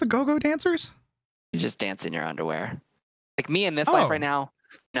 Which ones are the go-go dancers? You just dance in your underwear. Like me in this life right now?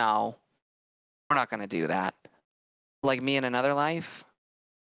 No. We're not going to do that. Like me in another life?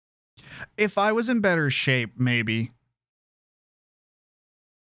 If I was in better shape, maybe.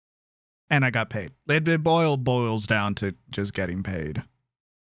 And I got paid. It boils down to just getting paid.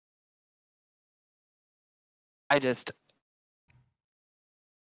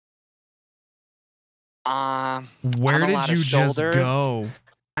 Where did you just go?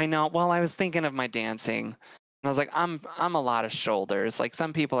 I know. Well, I was thinking of my dancing. And I was like, I'm a lot of shoulders. Like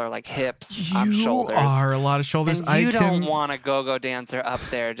some people are like hips. I'm shoulders. You are a lot of shoulders. And you don't want a go-go dancer up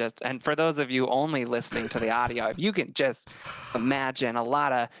there. And for those of you only listening to the audio, if you can just imagine a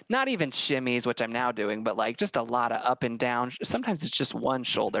lot of, not even shimmies, which I'm now doing, but like just a lot of up and down. Sometimes it's just one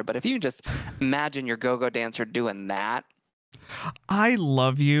shoulder. But if you just imagine your go-go dancer doing that. I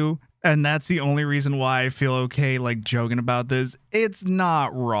love you. And that's the only reason why I feel okay, like, joking about this. It's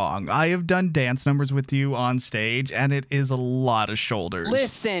not wrong. I have done dance numbers with you on stage, and it is a lot of shoulders.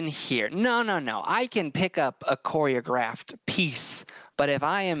 Listen here. No. I can pick up a choreographed piece, but if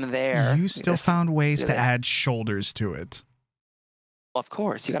I am there... You still found ways to add shoulders to it. Well, of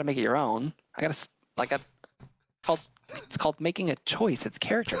course. You got to make it your own. It's called making a choice. It's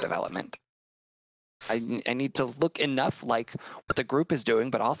character development. I need to look enough like what the group is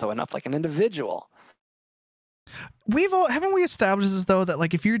doing, but also enough like an individual. Haven't we established this though, that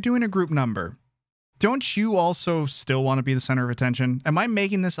like if you're doing a group number, don't you also still want to be the center of attention? Am I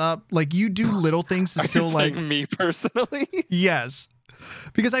making this up? Like you do little things to still like me personally? Yes.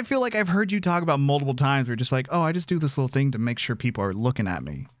 Because I feel like I've heard you talk about multiple times where you're just like, oh, I just do this little thing to make sure people are looking at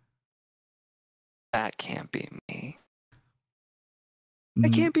me. That can't be me.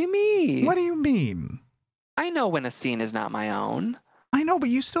 It can't be me. What do you mean? I know when a scene is not my own. I know, but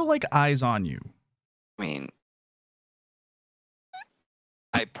you still like eyes on you. I mean,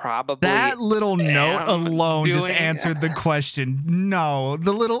 I probably... That little note alone just answered the question. No,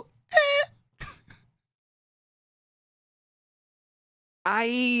 the little...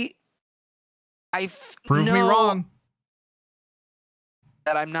 Prove me wrong.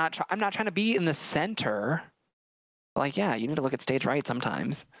 That I'm not trying to be in the center. Like, yeah, you need to look at stage right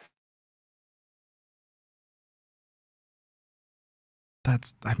sometimes.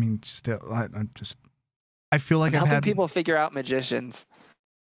 Still, I feel like I'm helping people figure out magicians.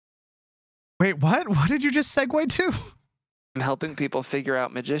 Wait, what? What did you just segue to? I'm helping people figure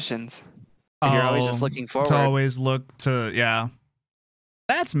out magicians. And you're always just looking forward. To always look to, yeah.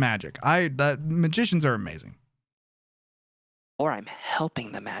 That's magic. Magicians are amazing. or I'm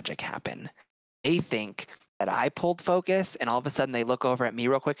helping the magic happen. They think that I pulled focus, and all of a sudden they look over at me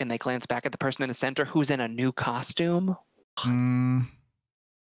real quick and they glance back at the person in the center who's in a new costume. That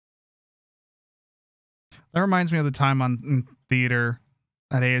reminds me of the time in theater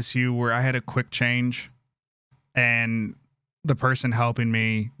at ASU where I had a quick change and the person helping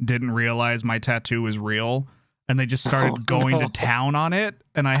me didn't realize my tattoo was real. And they just started going to town on it.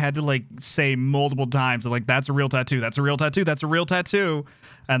 And I had to like say multiple times, like, that's a real tattoo. That's a real tattoo. That's a real tattoo.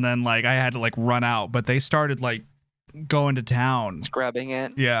 And then like I had to like run out. But they started like going to town. Scrubbing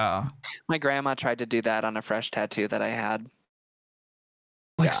it. Yeah. My grandma tried to do that on a fresh tattoo that I had.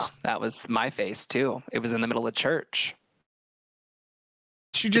 Like, yeah, that was my face too. It was in the middle of church.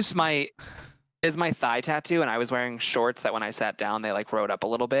 She just is my thigh tattoo, and I was wearing shorts that when I sat down they like rode up a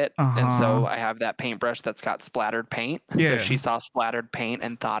little bit, and so I have that paintbrush that's got splattered paint. Yeah. So she saw splattered paint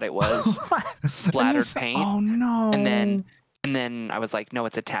and thought it was splattered paint. Oh no. And then I was like, no,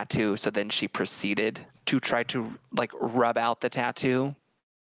 it's a tattoo. So then she proceeded to try to like rub out the tattoo.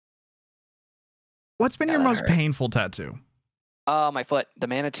 What's been your most painful tattoo? My foot, the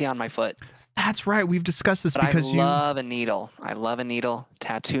manatee on my foot. That's right. We've discussed this but because I love a needle. I love a needle,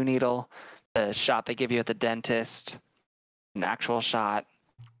 tattoo needle. The shot they give you at the dentist, an actual shot.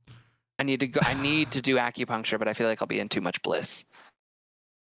 I need to do acupuncture, but I feel like I'll be in too much bliss.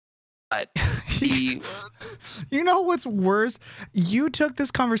 But you know what's worse? You took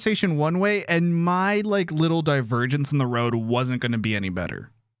this conversation one way, and my like little divergence in the road wasn't going to be any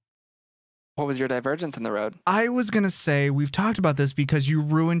better. What was your divergence in the road? I was going to say, we've talked about this because you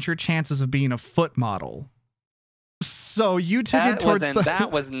ruined your chances of being a foot model. So you took it towards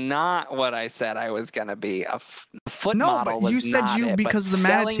that was not what I said I was going to be. A foot model but was you said not you it, because but the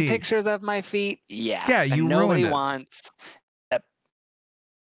manatee. Selling pictures of my feet, yes. Yeah, you nobody ruined it. wants that.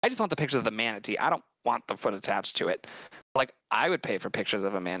 I just want the pictures of the manatee. I don't want the foot attached to it. Like, I would pay for pictures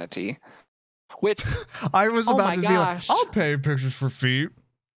of a manatee. Which I was about to be like, I'll pay pictures for feet.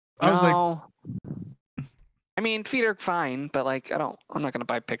 I was like, I mean, feet are fine, but like, I'm not going to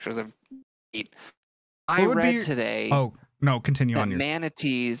buy pictures of feet. I read today. Oh, no, continue on your.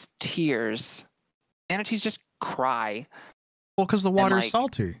 Manatees' tears. Manatees just cry. Well, because the water is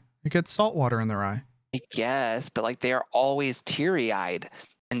salty. You get salt water in their eye. I guess, but like they are always teary-eyed.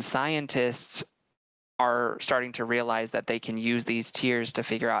 And scientists are starting to realize that they can use these tears to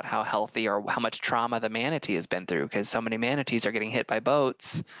figure out how healthy or how much trauma the manatee has been through, because so many manatees are getting hit by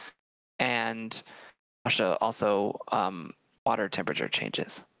boats. And also water temperature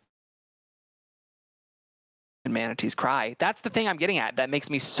changes. And manatees cry. That's the thing I'm getting at. That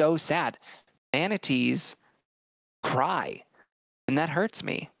makes me so sad. Manatees cry, and that hurts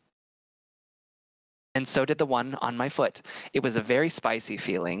me. And so did the one on my foot. It was a very spicy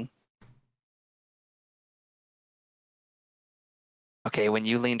feeling. Okay, when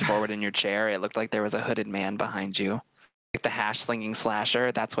you leaned forward in your chair, it looked like there was a hooded man behind you. Like the hash slinging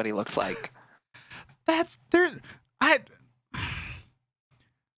slasher, that's what he looks like. How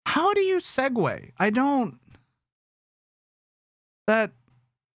do you segue? I don't. That.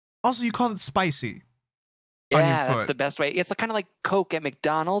 Also, you call it spicy. Yeah, that's the best way. It's kind of like Coke at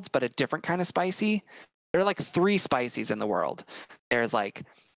McDonald's, but a different kind of spicy. There are like 3 spices in the world. There's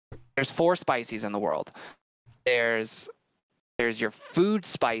 4 spices in the world. There's your food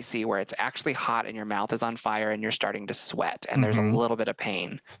spicy, where it's actually hot and your mouth is on fire and you're starting to sweat and there's a little bit of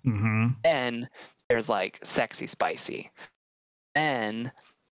pain. Then there's like sexy spicy. Then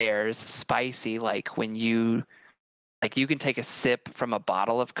there's spicy, like when you can take a sip from a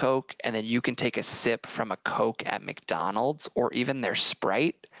bottle of Coke, and then you can take a sip from a Coke at McDonald's or even their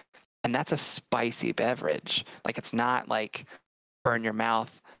Sprite, and that's a spicy beverage. Like, it's not like burn your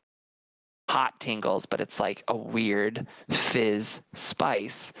mouth hot tingles, but it's like a weird fizz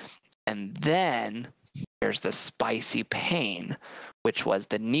spice. And then there's the spicy pain, which was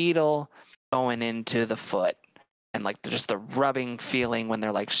the needle going into the foot and like just the rubbing feeling when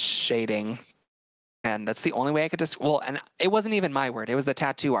they're like shading. And that's the only way I could and it wasn't even my word. It was the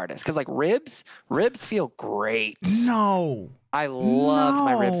tattoo artist. Because like ribs feel great. No. I loved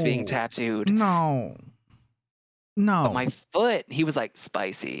my ribs being tattooed. No. But my foot, he was like,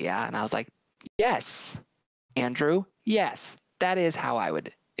 spicy, yeah. And I was like, yes, Andrew, yes. That is how I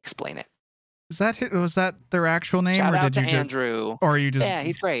would explain it. Was that their actual name? Shout out to Andrew. Or are you just... Yeah,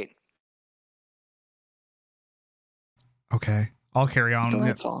 he's great. Okay. I'll carry on. It's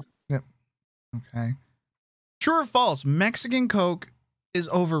delightful. Yep. Okay. True or false? Mexican Coke is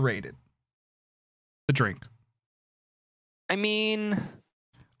overrated. The drink. I mean,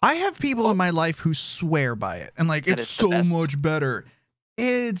 I have people in my life who swear by it and like it's so much better.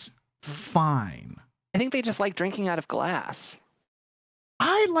 It's fine. I think they just like drinking out of glass.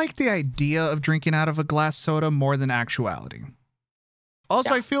 I like the idea of drinking out of a glass soda more than actuality.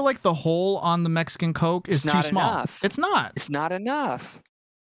 Also, I feel like the hole on the Mexican Coke is too small. Enough. It's not. It's not enough.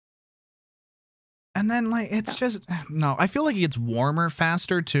 And then, like, it's just no. I feel like it gets warmer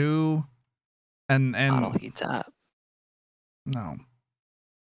faster too, and Bottle heats up. No.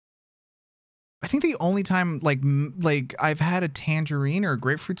 I think the only time like I've had a tangerine or a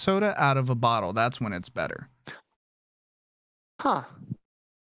grapefruit soda out of a bottle, that's when it's better. Huh.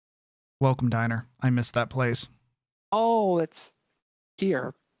 Welcome Diner. I missed that place. Oh, it's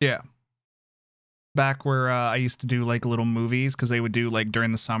here. Yeah. Back where I used to do like little movies, because they would do like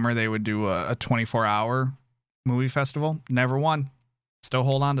during the summer, they would do a 24-hour movie festival. Never won. Still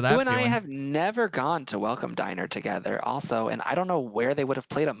hold on to that. You and I have never gone to Welcome Diner together also, and I don't know where they would have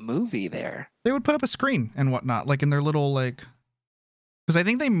played a movie there. They would put up a screen and whatnot, like in their little like, because I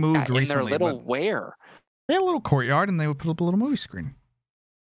think they moved recently. In their little where? They had a little courtyard and they would put up a little movie screen.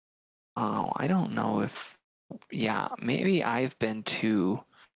 Oh, I don't know if, maybe I've been to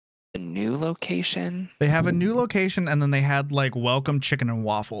the new location. They have a new location, and then they had like Welcome Chicken and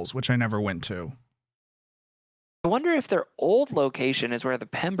Waffles, which I never went to. I wonder if their old location is where the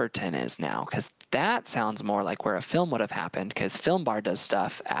Pemberton is now, because that sounds more like where a film would have happened, because Film Bar does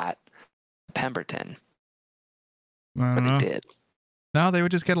stuff at Pemberton. Or they did. No, they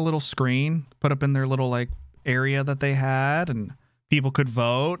would just get a little screen put up in their little like area that they had, and people could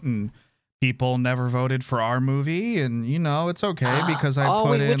vote, and people never voted for our movie, and you know, it's okay because I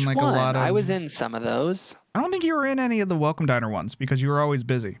put in like a lot of... I was in some of those. I don't think you were in any of the Welcome Diner ones because you were always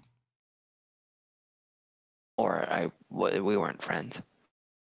busy. Or we weren't friends.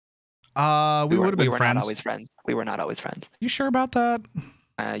 We would have been friends. We were not always friends. We were not always friends. You sure about that?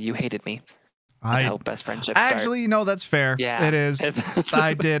 You hated me. That's how best friendships start. Actually, no, that's fair. Yeah, it is.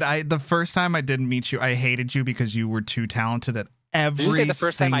 I did. The first time I didn't meet you, I hated you because you were too talented at every single thing. Did you say the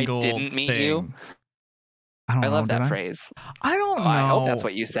first time I didn't meet you? I love that phrase. I don't know. I hope that's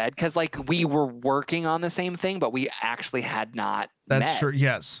what you said, because like we were working on the same thing, but we actually had not met. That's true.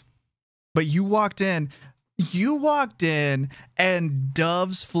 Yes, but you walked in. And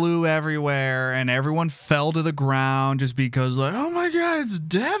doves flew everywhere and everyone fell to the ground just because like, oh my God, it's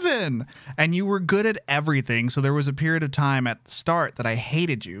Devon. And you were good at everything. So there was a period of time at the start that I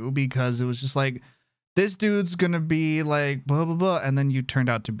hated you because it was just like, this dude's going to be like blah, blah, blah. And then you turned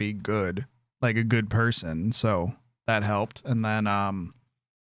out to be good, like a good person. So that helped. And then I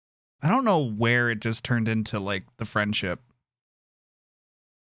don't know where it just turned into like the friendship.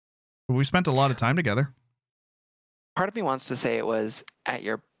 But we spent a lot of time together. Part of me wants to say it was at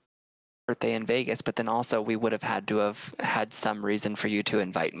your birthday in Vegas, but then also we would have had to have had some reason for you to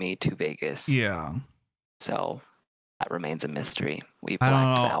invite me to Vegas. Yeah. So that remains a mystery. We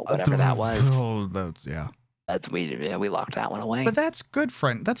blacked out whatever that was. Oh, that's we locked that one away. But that's good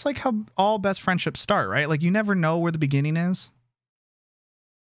friend. That's like how all best friendships start, right? Like you never know where the beginning is,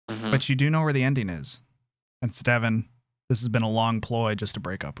 but you do know where the ending is. It's Devon. This has been a long ploy just to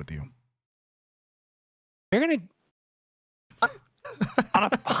break up with you. You're gonna. On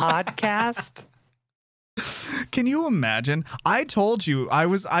a podcast? Can you imagine? I told you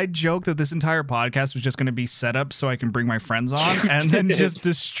I joked that this entire podcast was just going to be set up so I can bring my friends on and then just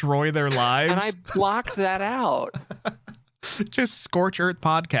destroy their lives. And I blocked that out. Just Scorch Earth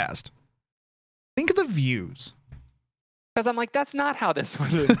podcast. Think of the views. Because I'm like, that's not how this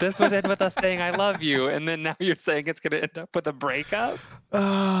would end. This would end with us saying I love you, and then now you're saying it's going to end up with a breakup?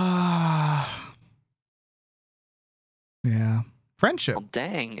 Yeah. Friendship. Well,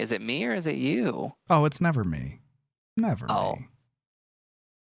 dang. Is it me or is it you? Oh, it's never me. Never me.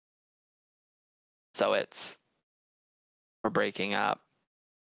 So we're breaking up.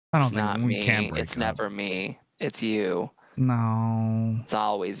 I don't think we can break up. It's never me. It's you. No. It's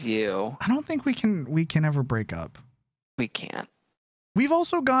always you. I don't think we can ever break up. We can't. We've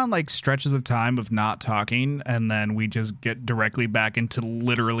also gone like stretches of time of not talking, and then we just get directly back into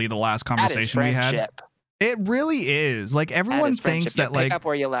literally the last conversation we had. It really is. Like everyone thinks that like pick up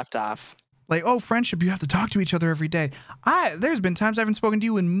where you left off. Like, oh, friendship, you have to talk to each other every day. There's been times I haven't spoken to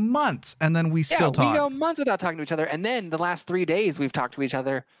you in months, and then we still talk. We go months without talking to each other, and then the last 3 days we've talked to each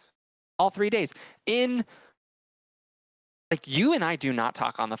other, all 3 days. Like you and I do not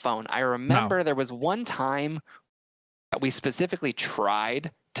talk on the phone. I remember there was one time that we specifically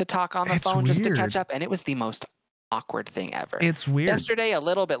tried to talk on the phone just to catch up, and it was the most awkward thing ever. It's weird. Yesterday, a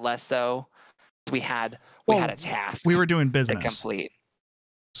little bit less so. We had a task. We were doing business to complete.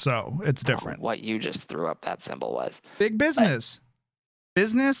 So it's different. What you just threw up that symbol was big business.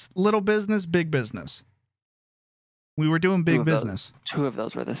 Business, little business, big business. We were doing big business. Two of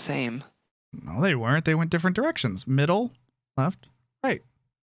those were the same. No, they weren't. They went different directions. Middle, left, right.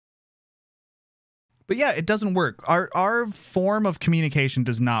 But yeah, it doesn't work. Our form of communication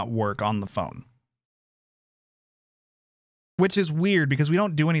does not work on the phone. Which is weird because we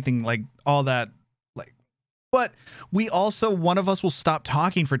don't do anything like all that. But we also, one of us will stop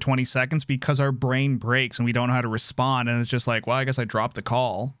talking for 20 seconds because our brain breaks and we don't know how to respond. And it's just like, well, I guess I dropped the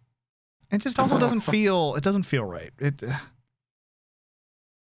call. It just also doesn't feel right.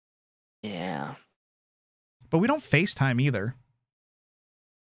 Yeah. But we don't FaceTime either.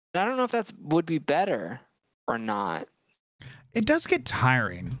 I don't know if would be better or not. It does get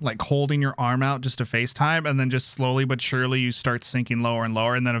tiring, like holding your arm out just to FaceTime, and then just slowly but surely you start sinking lower and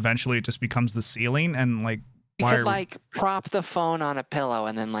lower, and then eventually it just becomes the ceiling. And like, you could like prop the phone on a pillow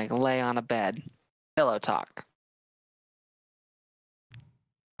and then like lay on a bed. Pillow talk.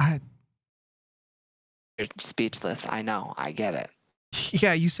 You're speechless. I know. I get it.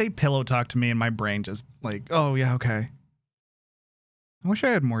 Yeah, you say pillow talk to me and my brain just like, oh yeah, okay. I wish I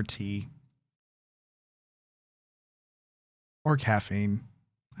had more tea. Or caffeine.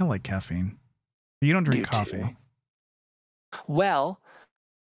 I like caffeine. You don't drink coffee. Too. Well,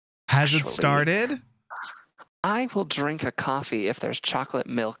 has it started? I will drink a coffee if there's chocolate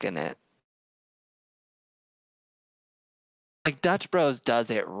milk in it. Like Dutch Bros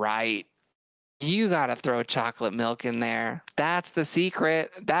does it right. You gotta throw chocolate milk in there. That's the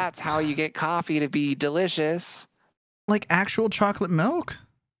secret. That's how you get coffee to be delicious. Like actual chocolate milk?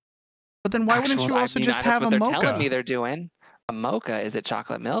 But then why wouldn't you also just have a mocha? They're telling me they're doing. A mocha, is it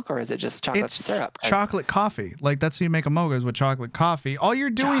chocolate milk or is it just chocolate syrup? Chocolate coffee. Like that's how you make a mocha, is with chocolate coffee. All you're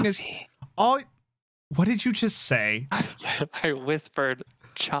doing is what did you just say? I whispered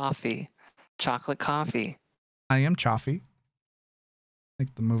choffee. Chocolate coffee. I am Choffee.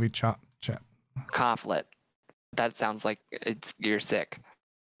 Like the movie Coughlette. That sounds like you're sick.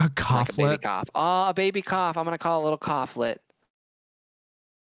 A coughlette? Like a baby cough. Oh, a baby cough. I'm going to call a little coughlette.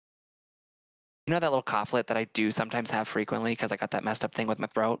 You know that little coughlette that I do sometimes have frequently because I got that messed up thing with my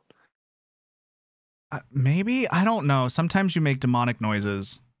throat? Maybe? I don't know. Sometimes you make demonic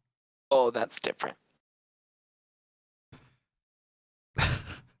noises. Oh, that's different.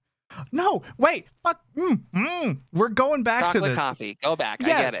 No, wait. Fuck. We're going back chocolate to this. Chocolate coffee. Go back. Yes.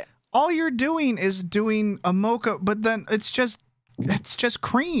 I get it. All you're doing is doing a mocha, but then it's just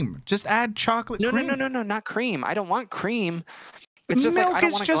cream. Just add chocolate cream. No, not cream. I don't want cream. It's just milk like I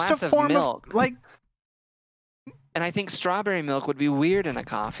don't want a glass of milk. Like, and I think strawberry milk would be weird in a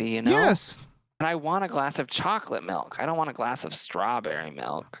coffee, you know? Yes. And I want a glass of chocolate milk. I don't want a glass of strawberry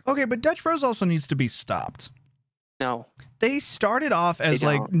milk. Okay, but Dutch Bros also needs to be stopped. No. They started off as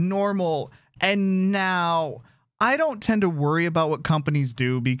like normal, and now I don't tend to worry about what companies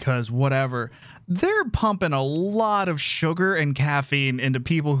do because whatever. They're pumping a lot of sugar and caffeine into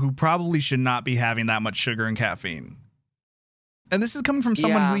people who probably should not be having that much sugar and caffeine. And this is coming from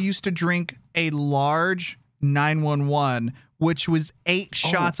someone who used to drink a large 911, which was 8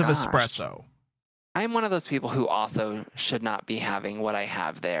 shots of espresso. I'm one of those people who also should not be having what I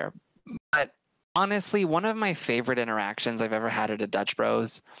have there. But honestly, one of my favorite interactions I've ever had at a Dutch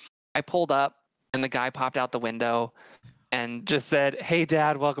Bros, I pulled up and the guy popped out the window and just said, "Hey,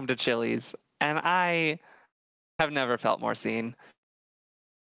 Dad, welcome to Chili's." And I have never felt more seen.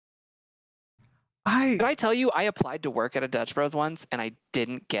 Did I tell you I applied to work at a Dutch Bros once and I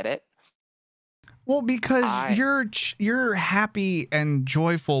didn't get it? Well, because you're happy and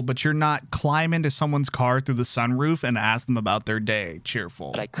joyful, but you're not climb into someone's car through the sunroof and ask them about their day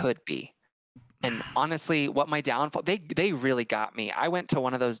cheerful. But I could be. And honestly, what my downfall, they really got me. I went to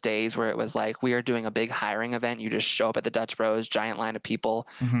one of those days where it was like, we are doing a big hiring event. You just show up at the Dutch Bros, giant line of people.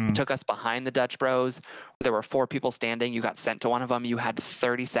 It took us behind the Dutch Bros. There were 4 people standing. You got sent to one of them. You had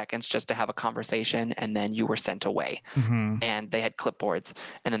 30 seconds just to have a conversation, and then you were sent away. And they had clipboards.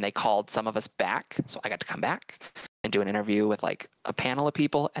 And then they called some of us back. So I got to come back and do an interview with like a panel of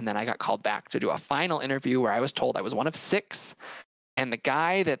people. And then I got called back to do a final interview where I was told I was one of 6. And the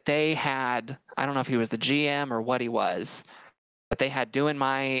guy that they had, I don't know if he was the GM or what he was, but they had doing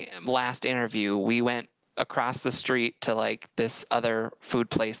my last interview. We went across the street to like this other food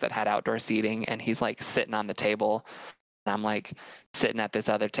place that had outdoor seating, and he's like sitting on the table. And I'm like sitting at this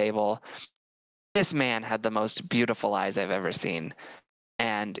other table. This man had the most beautiful eyes I've ever seen.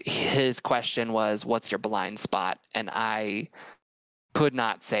 And his question was, "What's your blind spot?" And I could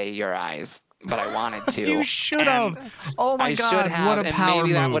not say your eyes, but I wanted to. You should have. Oh my God, what a power move.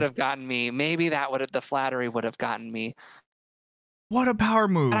 Maybe that would have gotten me. Maybe the flattery would have gotten me. What a power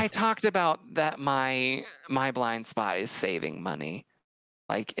move. And I talked about that my blind spot is saving money.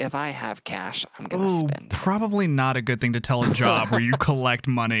 Like if I have cash, I'm going to spend it. Probably not a good thing to tell a job where you collect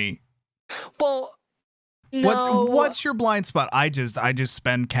money. Well, No, What's your blind spot? I just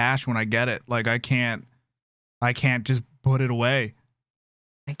spend cash when I get it. Like I can't just put it away.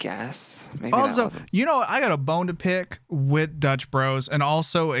 I guess maybe that Also, wasn't. you know, I got a bone to pick with Dutch Bros and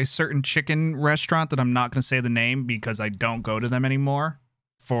also a certain chicken restaurant that I'm not going to say the name because I don't go to them anymore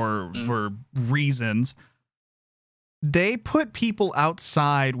for reasons. They put people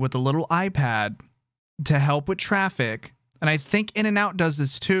outside with a little iPad to help with traffic, and I think In-N-Out does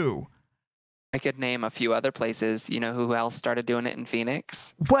this too. I could name a few other places. You know who else started doing it in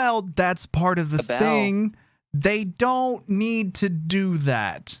Phoenix? Well, that's part of the The Bell. thing. They don't need to do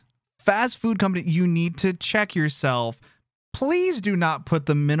that. Fast food company, you need to check yourself. Please do not put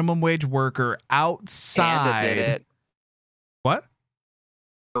the minimum wage worker outside. Panda did it. What?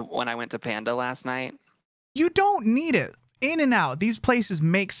 When I went to Panda last night. You don't need it. In-N-Out, these places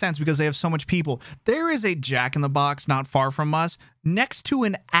make sense because they have so much people. There is a Jack in the Box not far from us next to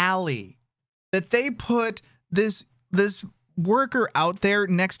an alley that they put this worker out there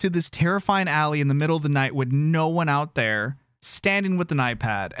next to this terrifying alley in the middle of the night with no one out there standing with an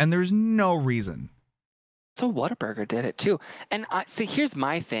iPad, and there's no reason. So Whataburger did it too. And see, here's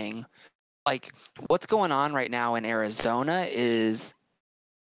my thing. Like, what's going on right now in Arizona is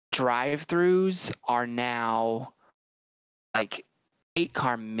drive-throughs are now like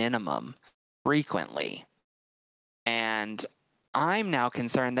 8-car minimum frequently. And I'm now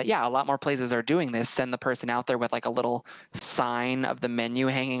concerned that, yeah, a lot more places are doing this. Send the person out there with like a little sign of the menu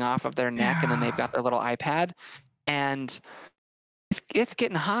hanging off of their neck, and then they've got their little iPad. And it's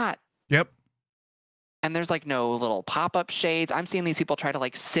getting hot. Yep. And there's like no little pop-up shades. I'm seeing these people try to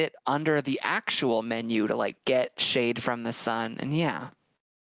like sit under the actual menu to like get shade from the sun. And yeah,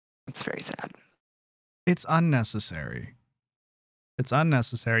 it's very sad. It's unnecessary. It's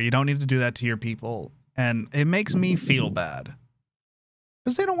unnecessary. You don't need to do that to your people. And it makes me feel bad.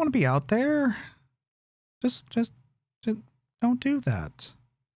 Because they don't want to be out there. Just don't do that.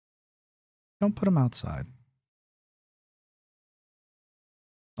 Don't put them outside.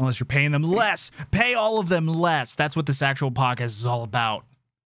 Unless you're paying them less. Pay all of them less. That's what this actual podcast is all about.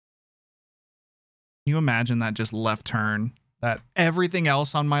 Can you imagine that just left turn? That everything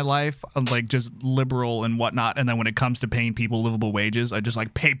else on my life, I'm like just liberal and whatnot. And then when it comes to paying people livable wages, I just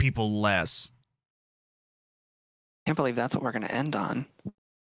like pay people less. Can't believe that's what we're going to end on.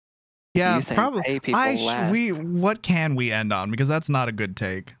 Yeah, you saying probably. pay people less. What can we end on? Because that's not a good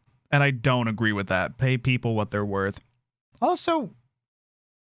take. And I don't agree with that. Pay people what they're worth. Also,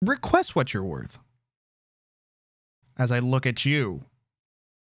 request what you're worth. As I look at you,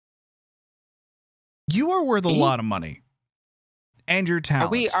 you are worth a lot of money. And your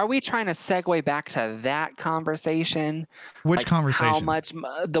talent. Are we trying to segue back to that conversation? Which like conversation? How much?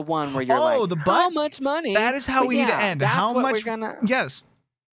 The one where you're like, the butt? How much money? That is how we need to end. That's how what much? We're gonna... Yes.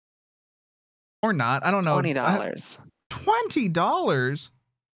 Or not. I don't know. $20. $20?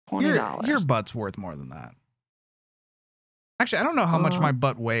 $20. Your butt's worth more than that. Actually, I don't know how much my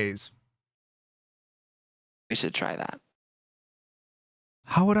butt weighs. We should try that.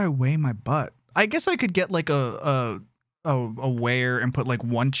 How would I weigh my butt? I guess I could get like a weigher and put like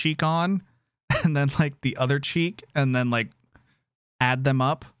one cheek on and then like the other cheek and then like add them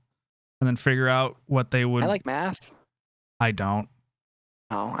up and then figure out what they would. I like math. I don't.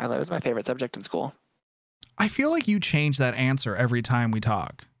 Oh, it was my favorite subject in school. I feel like you change that answer every time we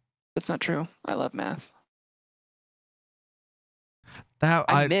talk. That's not true. I love math.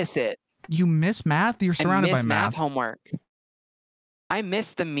 I miss it. You miss math? You're surrounded by math. Homework. I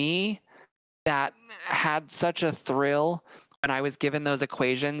miss the me that had such a thrill when I was given those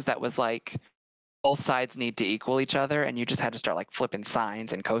equations that was like both sides need to equal each other and you just had to start like flipping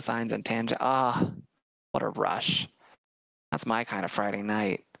sines and cosines and tangent. What a rush. That's my kind of Friday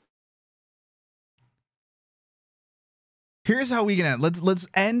night. Here's how we can end. Let's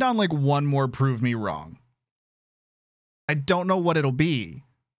end on like one more prove me wrong. I don't know what it'll be,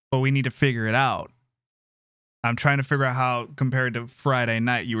 but we need to figure it out. I'm trying to figure out how, compared to Friday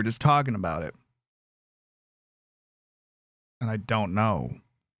night, you were just talking about it. And I don't know.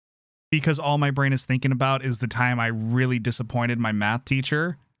 Because all my brain is thinking about is the time I really disappointed my math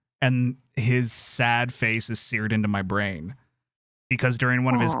teacher, and his sad face is seared into my brain. Because during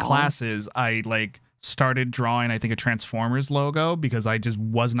one of his classes, I like started drawing, I think, a Transformers logo because I just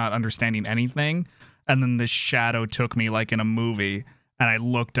was not understanding anything. And then this shadow took me like in a movie, and I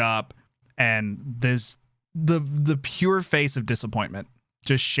looked up, and the pure face of disappointment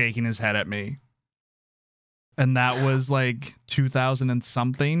just shaking his head at me. And that was like 2000 and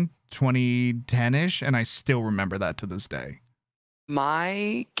something, 2010-ish, and I still remember that to this day.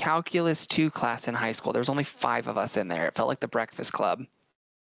 My Calculus 2 class in high school, there was only 5 of us in there. It felt like the Breakfast Club.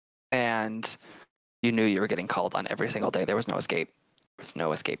 And You knew you were getting called on every single day. There was no escape. There was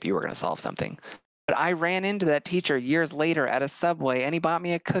no escape. You were going to solve something. But I ran into that teacher years later at a Subway, and he bought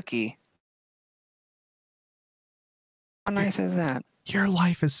me a cookie. How nice is that? Your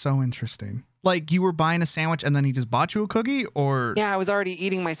life is so interesting. Like, you were buying a sandwich and then he just bought you a cookie, or? Yeah, I was already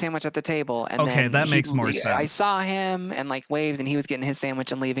eating my sandwich at the table. And okay, then that makes more sense. I saw him and like waved, and he was getting his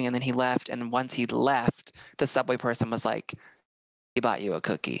sandwich and leaving, and then he left. And once he left, the Subway person was like, he bought you a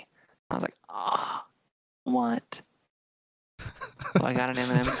cookie. I was like, oh, what? So I got an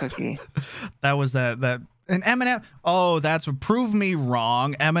M&M cookie. That was that an M&M. Oh, that's what prove me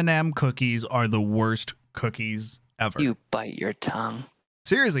wrong. M&M cookies are the worst cookies ever. You bite your tongue.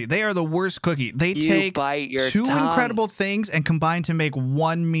 Seriously, they are the worst cookie. They take two incredible things and combine to make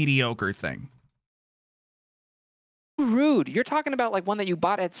one mediocre thing. Rude. You're talking about like one that you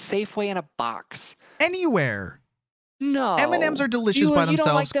bought at Safeway in a box. Anywhere. No. M&Ms are delicious by themselves. You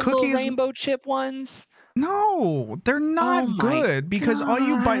don't like them cookies, little rainbow chip ones? No, they're not good because all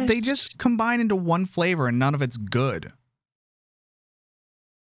you buy, they just combine into one flavor and none of it's good.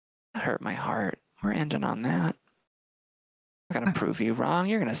 That hurt my heart. We're ending on that. I'm going to prove you wrong.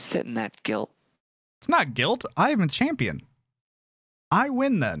 You're going to sit in that guilt. It's not guilt. I am a champion. I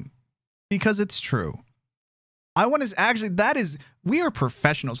win then because it's true. I want to actually, we are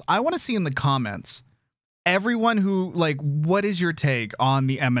professionals. I want to see in the comments, everyone who, like, what is your take on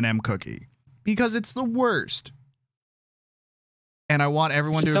the M&M cookie? Because it's the worst. And I want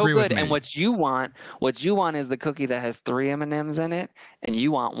everyone to agree with me. And what you want is the cookie that has 3 M&Ms in it, and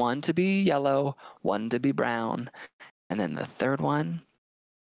you want one to be yellow, one to be brown, and then the third one,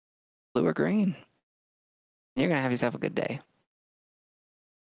 blue or green. You're going to have yourself a good day.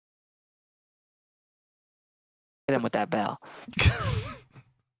 Hit him with that bell.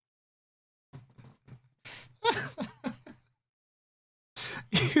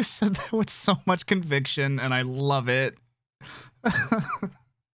 You said that with so much conviction, and I love it.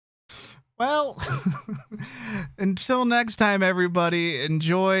 Well, until next time, everybody,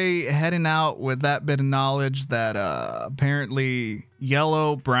 enjoy heading out with that bit of knowledge that apparently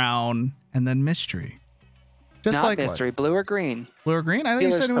yellow, brown, and then mystery. Just Not like mystery, what? blue or green. Blue or green? I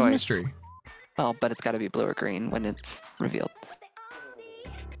think you said it was mystery. Oh, but it's got to be blue or green when it's revealed.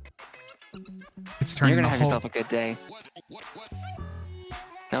 It's turning. You're gonna have yourself a good day.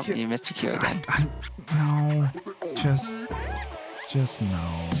 Nope, you missed your cue again. No, just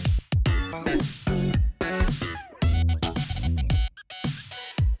no.